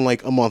rain from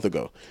like a month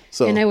ago.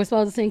 So and they were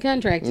supposed to send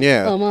contractors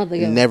a month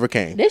ago. Never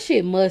came. This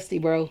shit musty,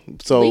 bro.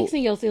 So leaks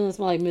in your ceiling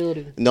smell like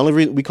mildew. The only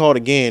reason we called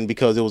again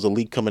because there was a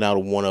leak coming out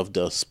of one of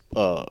the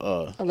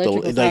electrical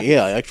sockets.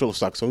 Electrical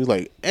sockets. So he was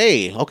like,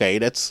 "Hey, okay,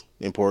 that's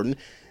important."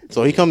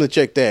 So he come to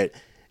check that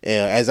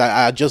as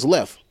I just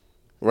left.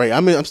 Right, I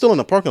mean, I'm still in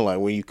the parking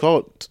lot when you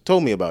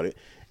told me about it,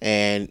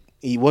 and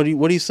what do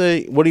you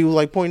say? What do you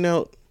like pointing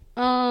out?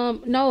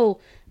 No,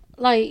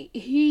 like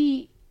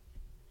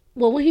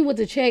when he went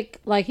to check,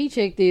 like he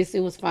checked this, it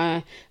was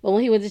fine. But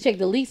when he went to check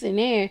the leaks in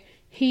there,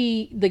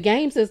 the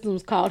game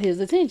systems caught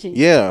his attention.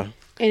 Yeah,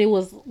 and it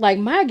was like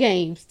my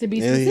games to be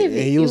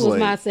specific. It was like,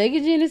 my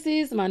Sega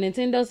Genesis, my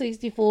Nintendo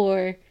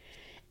 64,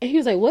 and he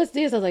was like, "What's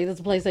this?" I was like, "That's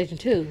a PlayStation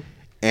 2."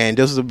 And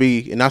this would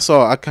be, and I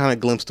kind of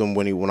glimpsed him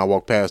when I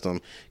walked past him,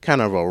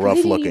 kind of a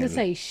rough looking. He didn't even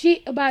say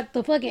shit about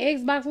the fucking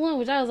Xbox One,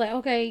 which I was like,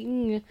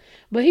 okay.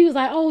 But he was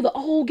like, oh, the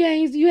old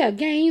games, you have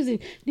games, and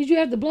did you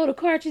have to blow the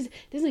cartridges?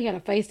 This nigga got a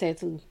face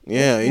tattoo.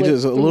 Yeah, he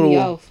just a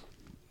little,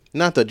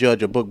 not to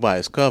judge a book by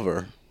its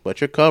cover, but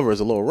your cover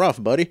is a little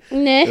rough, buddy.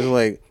 Nah. It's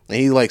like, and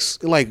he like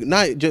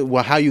not just,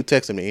 well, how you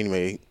texted me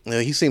anyway.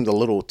 He seemed a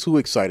little too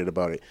excited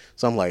about it.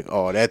 So I'm like,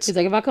 oh, that's. He's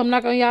like, if I come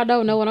knock on y'all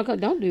door, no one will come.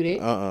 Don't do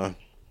that.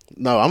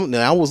 No,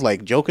 I was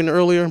like joking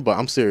earlier, but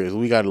I'm serious.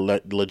 We got to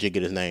legit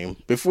get his name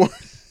before.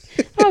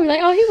 I'll be like,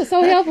 oh, he was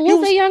so helpful.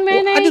 What's that young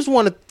man name? I just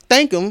want to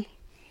thank him.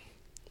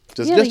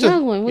 The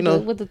young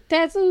one with the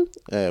tattoo.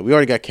 We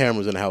already got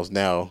cameras in the house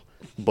now,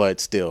 but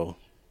still,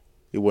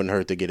 it wouldn't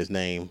hurt to get his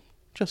name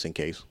just in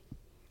case.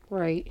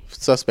 Right.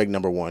 Suspect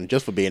number 1,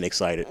 just for being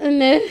excited. And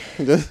then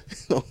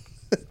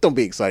don't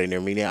be excited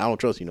near me. I don't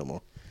trust you no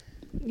more.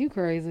 You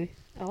crazy?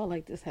 Oh, I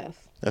like this house.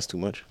 That's too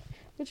much.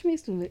 What you mean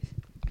too much?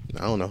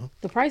 I don't know.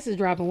 The price is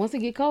dropping. Once it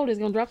get cold, it's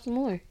gonna drop some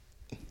more.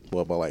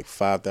 What about like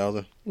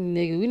 5,000?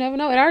 Nigga, we never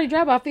know. It already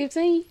dropped by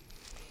 15.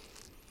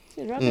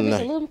 It dropped a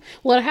little.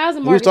 Well, the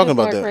housing market was talking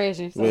about that.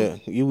 Crashing. So. Yeah,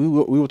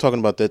 we were talking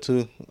about that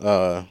too.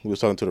 We was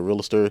talking to the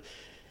realtor,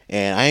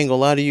 and I ain't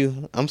gonna lie to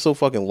you, I'm so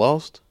fucking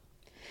lost.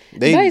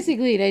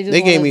 Basically,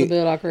 they gave me to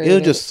build our credit. It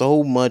was just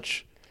so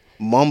much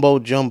mumbo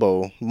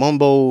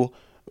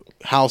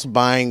house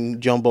buying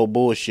jumbo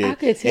bullshit. I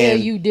could tell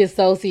you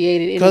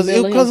dissociated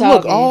because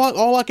look,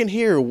 all I can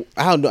hear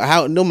how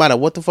no matter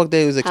what the fuck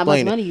they was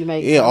explaining, how much money you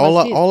make. Yeah,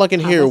 all I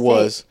can hear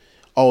was,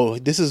 oh,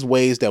 this is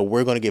ways that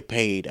we're gonna get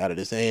paid out of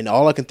this, and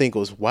all I can think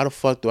was, why the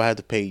fuck do I have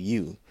to pay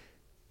you?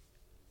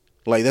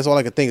 Like that's all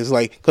I can think. It's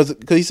like because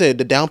he said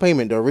the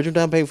original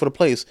down payment for the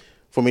place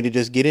for me to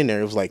just get in there,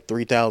 it was like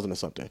 $3,000 or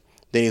something.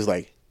 Then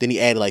he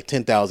added like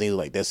 $10,000. He was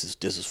like, this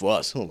is for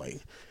us. I'm like,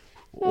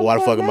 why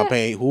the fuck am I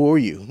paying? Who are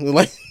you?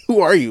 Like, who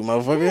are you,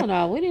 motherfucker?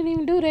 No, we didn't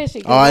even do that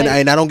shit. Oh,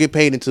 and I don't get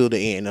paid until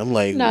the end. I'm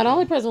like, no, the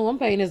only person I'm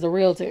paying is the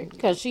realtor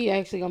because she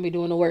actually gonna be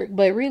doing the work.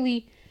 But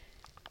really,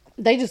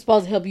 they just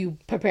supposed to help you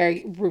repair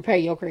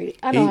your credit.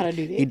 I know how to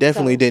do that. He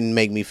definitely didn't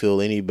make me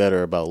feel any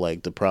better about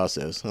like the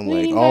process. I'm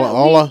like,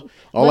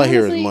 all I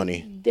hear is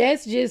money.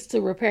 That's just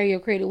to repair your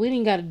credit. We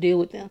didn't got to deal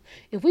with them.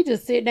 If we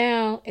just sit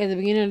down at the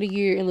beginning of the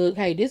year and look,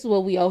 hey, this is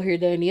what we owe here,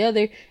 there, and the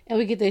other, and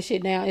we get that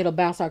shit down, it'll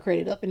bounce our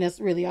credit up, and that's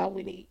really all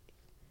we need.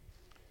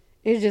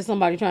 It's just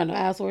somebody trying to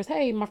outsource.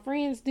 Hey, my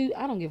friends do.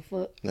 I don't give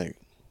a fuck. Like,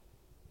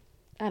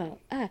 I don't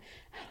give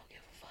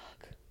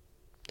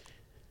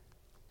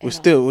a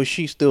fuck.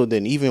 She still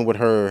didn't. Even with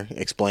her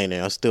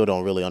explaining, I still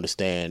don't really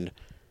understand.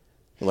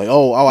 Like,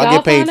 I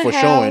get paid for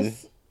showing.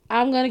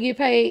 I'm gonna get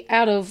paid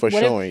out of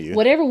showing you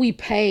whatever we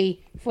pay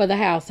for the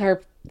house.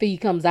 Her fee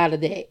comes out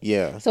of that.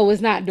 Yeah. So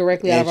it's not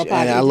directly out of our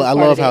pocket. And I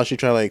love how she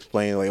tried to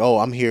explain, like, oh,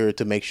 I'm here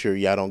to make sure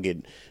y'all don't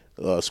get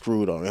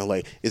screwed on. And I'm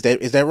like, is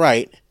that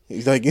right?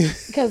 He's like,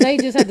 because they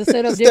just have to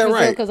set up different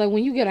stuff. Because like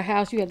when you get a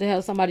house, you have to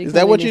have somebody. Is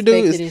that what you do?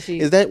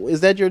 Is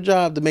that your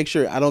job to make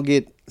sure I don't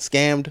get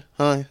scammed?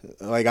 Huh?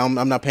 Like I'm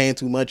not paying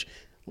too much.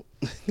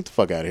 Get the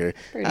fuck out of here.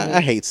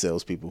 I hate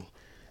salespeople.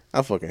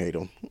 I fucking hate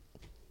them.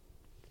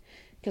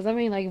 Because, I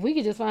mean, like, if we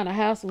could just find a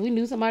house and we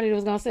knew somebody that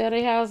was going to sell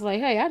their house, like,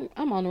 hey,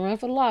 I'm on the run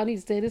for the law. I need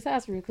to sell this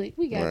house real quick.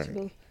 We got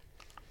you.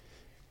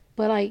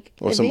 But, like,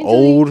 or some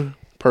old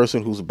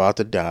person who's about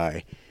to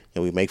die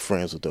and we make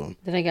friends with them.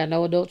 Then they got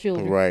no adult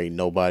children. Right.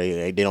 Nobody.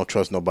 They don't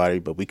trust nobody.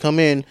 But we come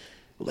in,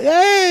 like,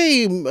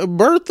 hey,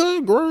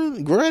 Bertha,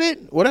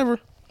 Granite, whatever.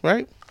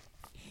 Right?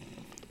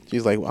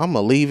 She's like, I'm going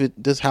to leave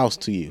this house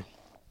to you.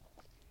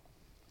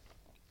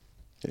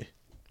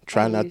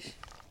 Try not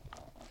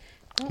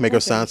make her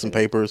sign some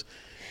papers.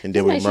 And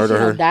then we murder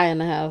her. Die in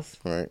the house.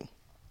 Right.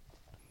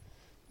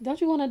 Don't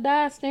you want to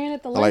die staring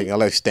at the light? I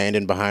like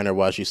standing behind her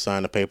while she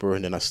signed the paper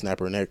and then I snap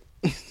her neck.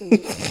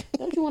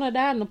 Don't you you want to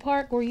die in the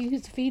park where you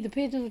used to feed the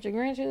pigeons with your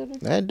grandchildren?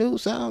 That do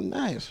sound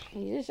nice.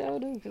 Yeah, sure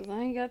do. Because I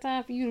ain't got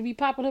time for you to be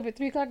popping up at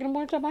 3 o'clock in the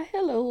morning talking about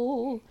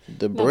hello.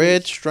 The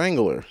bread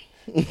strangler.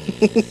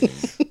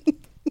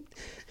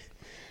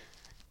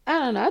 I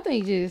don't know. I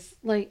think just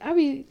like I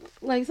be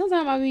like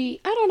sometimes I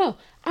don't know.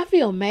 I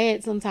feel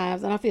mad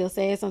sometimes and I feel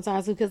sad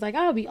sometimes too because like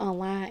I'll be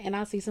online and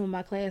I'll see some of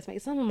my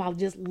classmates. Some of them I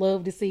just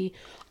love to see.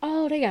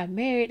 Oh, they got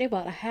married. They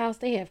bought a house.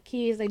 They have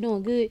kids. They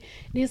doing good.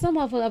 Then some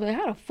motherfucker be like,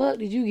 how the fuck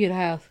did you get a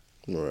house?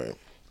 Right.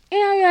 And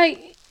I be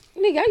like,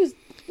 nigga, I just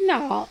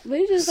no. But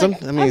it's just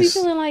like I be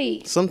feeling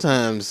like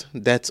sometimes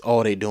that's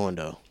all they doing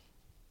though.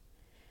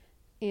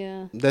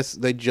 Yeah.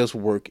 They just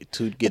work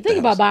to get. Think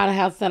about buying a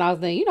house that I was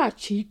thinking. You know how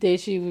cheap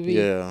that shit would be.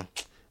 Yeah.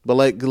 But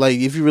like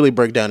if you really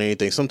break down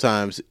anything,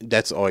 sometimes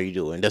that's all you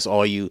do, and that's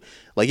all you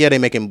like. Yeah, they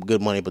making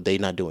good money, but they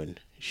not doing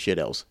shit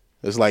else.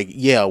 It's like,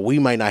 yeah, we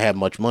might not have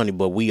much money,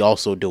 but we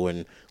also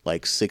doing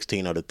like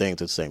 16 other things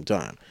at the same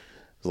time.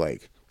 It's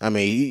like, I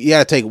mean, you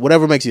gotta take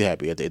whatever makes you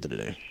happy at the end of the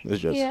day. It's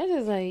just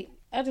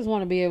I just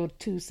want to be able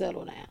to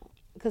settle down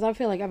because I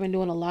feel like I've been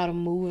doing a lot of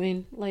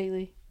moving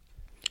lately.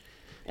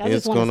 I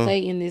just want to stay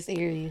in this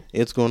area.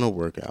 It's gonna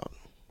work out.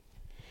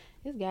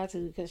 It's got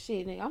to, because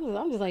shit, nigga,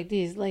 I'm just like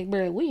this. Like,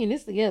 bro, we in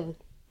this together.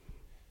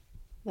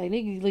 Like,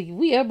 nigga, like, if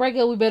we ever break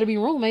up, we better be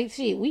roommates.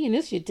 Shit, we in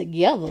this shit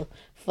together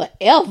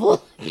forever.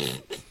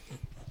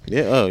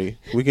 Yeah,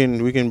 we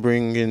can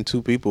bring in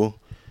 2 people,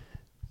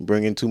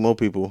 bring in 2 more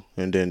people,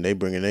 and then they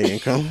bring in their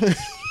income.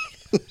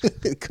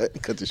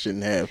 cut the shit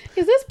in half.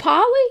 Is this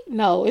poly?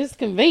 No, it's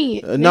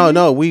convenient.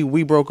 No,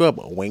 we broke up.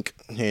 Wink.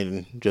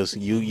 And just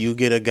you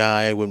get a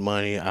guy with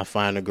money. I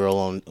find a girl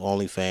on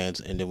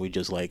OnlyFans, and then we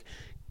just like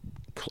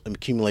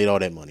accumulate all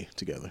that money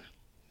together.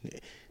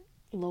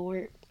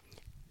 Lord.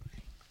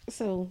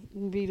 So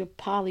be the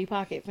Polly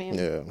Pocket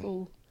family. Yeah.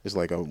 Cool. It's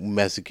like a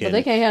Mexican. But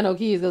they can't have no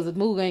kids because the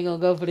Moog ain't gonna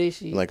go for this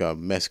shit. Like a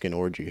Mexican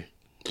orgy,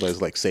 but it's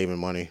like saving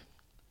money.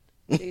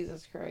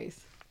 Jesus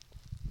Christ.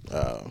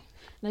 Now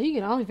you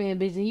get OnlyFans,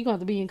 bitch, and you gonna have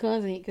to be in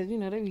content because you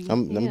know they be.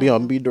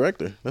 I'm be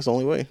director. That's the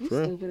only way.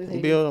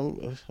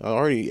 I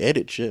already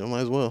edit shit. I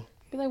might as well.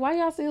 Be like, why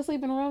y'all still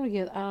sleep in a room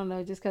together? I don't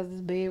know, just because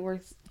this bed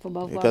works for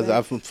both. Because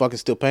I'm fucking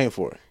still paying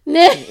for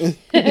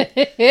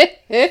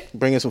it.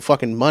 Bring in some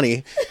fucking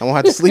money. I won't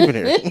have to sleep in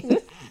here.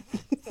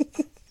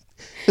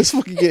 This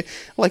fucking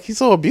like he's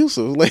so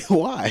abusive. Like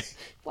why?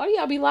 Why do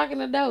y'all be locking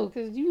the door?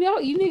 Because you know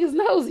you niggas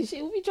nosy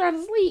shit. We be trying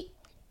to sleep.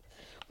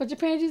 But your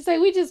parents just say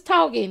we just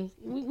talking.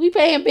 We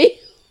paying bills.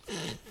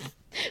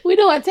 We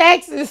doing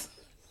taxes.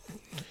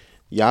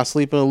 Y'all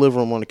sleep in the living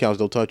room on the couch.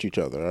 Don't touch each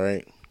other. All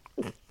right.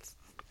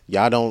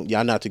 Y'all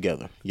not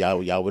together.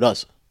 Y'all with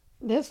us.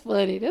 That's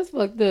funny. That's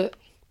fucked up.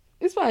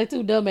 It's probably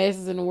 2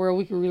 dumbasses in the world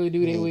we can really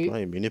do that with.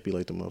 Probably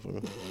manipulate the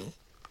motherfucker.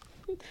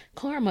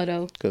 Karma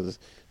though. Because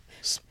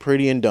it's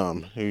pretty and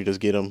dumb. You just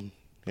get them,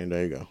 and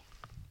there you go.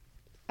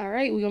 All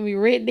right, we're gonna be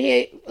red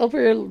dead up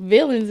here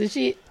villains and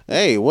shit.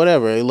 Hey,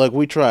 whatever. Look,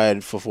 we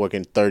tried for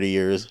fucking 30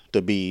 years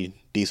to be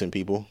decent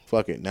people.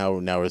 Fuck it. Now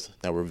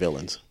we're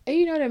villains. And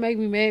you know that make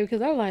me mad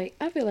because I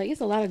feel like it's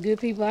a lot of good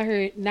people out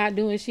here not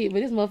doing shit, but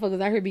this motherfuckers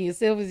out here being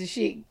selfish and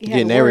shit.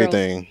 Getting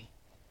everything.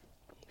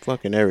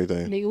 Fucking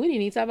everything. Nigga, we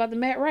didn't even talk about the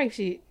Matt Rife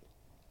shit.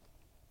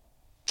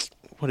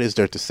 What is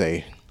there to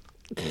say?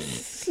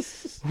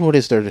 What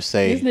is there to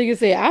say? This nigga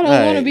said, I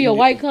don't want to be a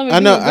white comic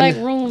in black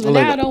rooms, and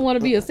I don't want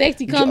to be a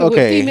sexy comic with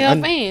female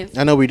fans.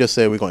 I know we just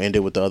said we're going to end it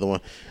with the other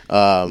one.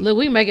 Look,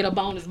 we make it a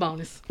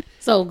bonus.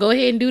 So go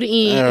ahead and do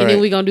the end, and then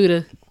we're going to do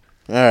the...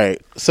 All right.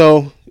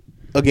 So,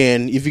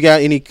 again, if you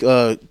got any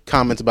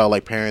comments about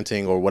like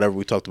parenting or whatever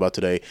we talked about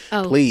today,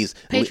 please...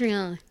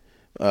 Patreon.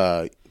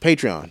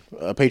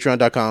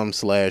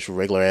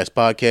 Patreon.com/regular ass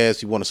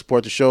podcast. You want to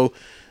support the show,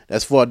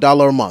 that's for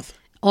 $1 a month.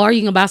 Or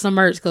you can buy some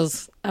merch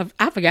because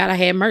I forgot I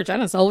had merch. I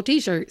done sold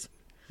t-shirts.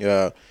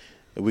 Yeah.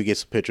 If we get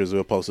some pictures,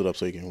 we'll post it up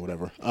so you can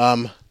whatever.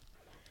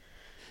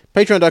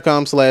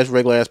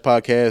 Patreon.com/regular ass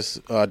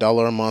podcast.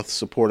 $1 a month.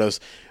 Support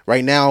us.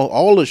 Right now,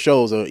 all the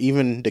shows,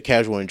 even the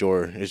casual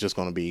enjoyer, is just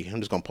going to be,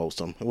 I'm just going to post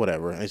them.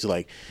 Whatever. It's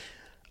like,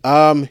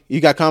 you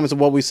got comments on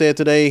what we said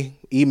today,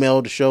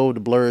 email the show,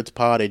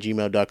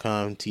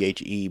 theblerdzpod@gmail.com,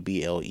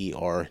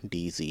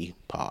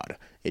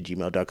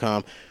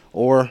 TheBlerdZ@gmail.com,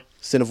 or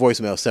send a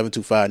voicemail,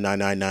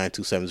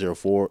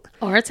 725-999-2704.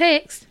 Or a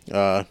text.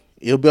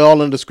 It'll be all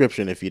in the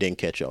description if you didn't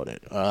catch all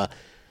that.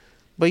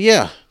 But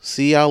yeah,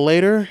 see y'all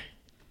later.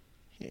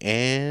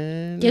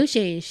 And...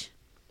 Deuces.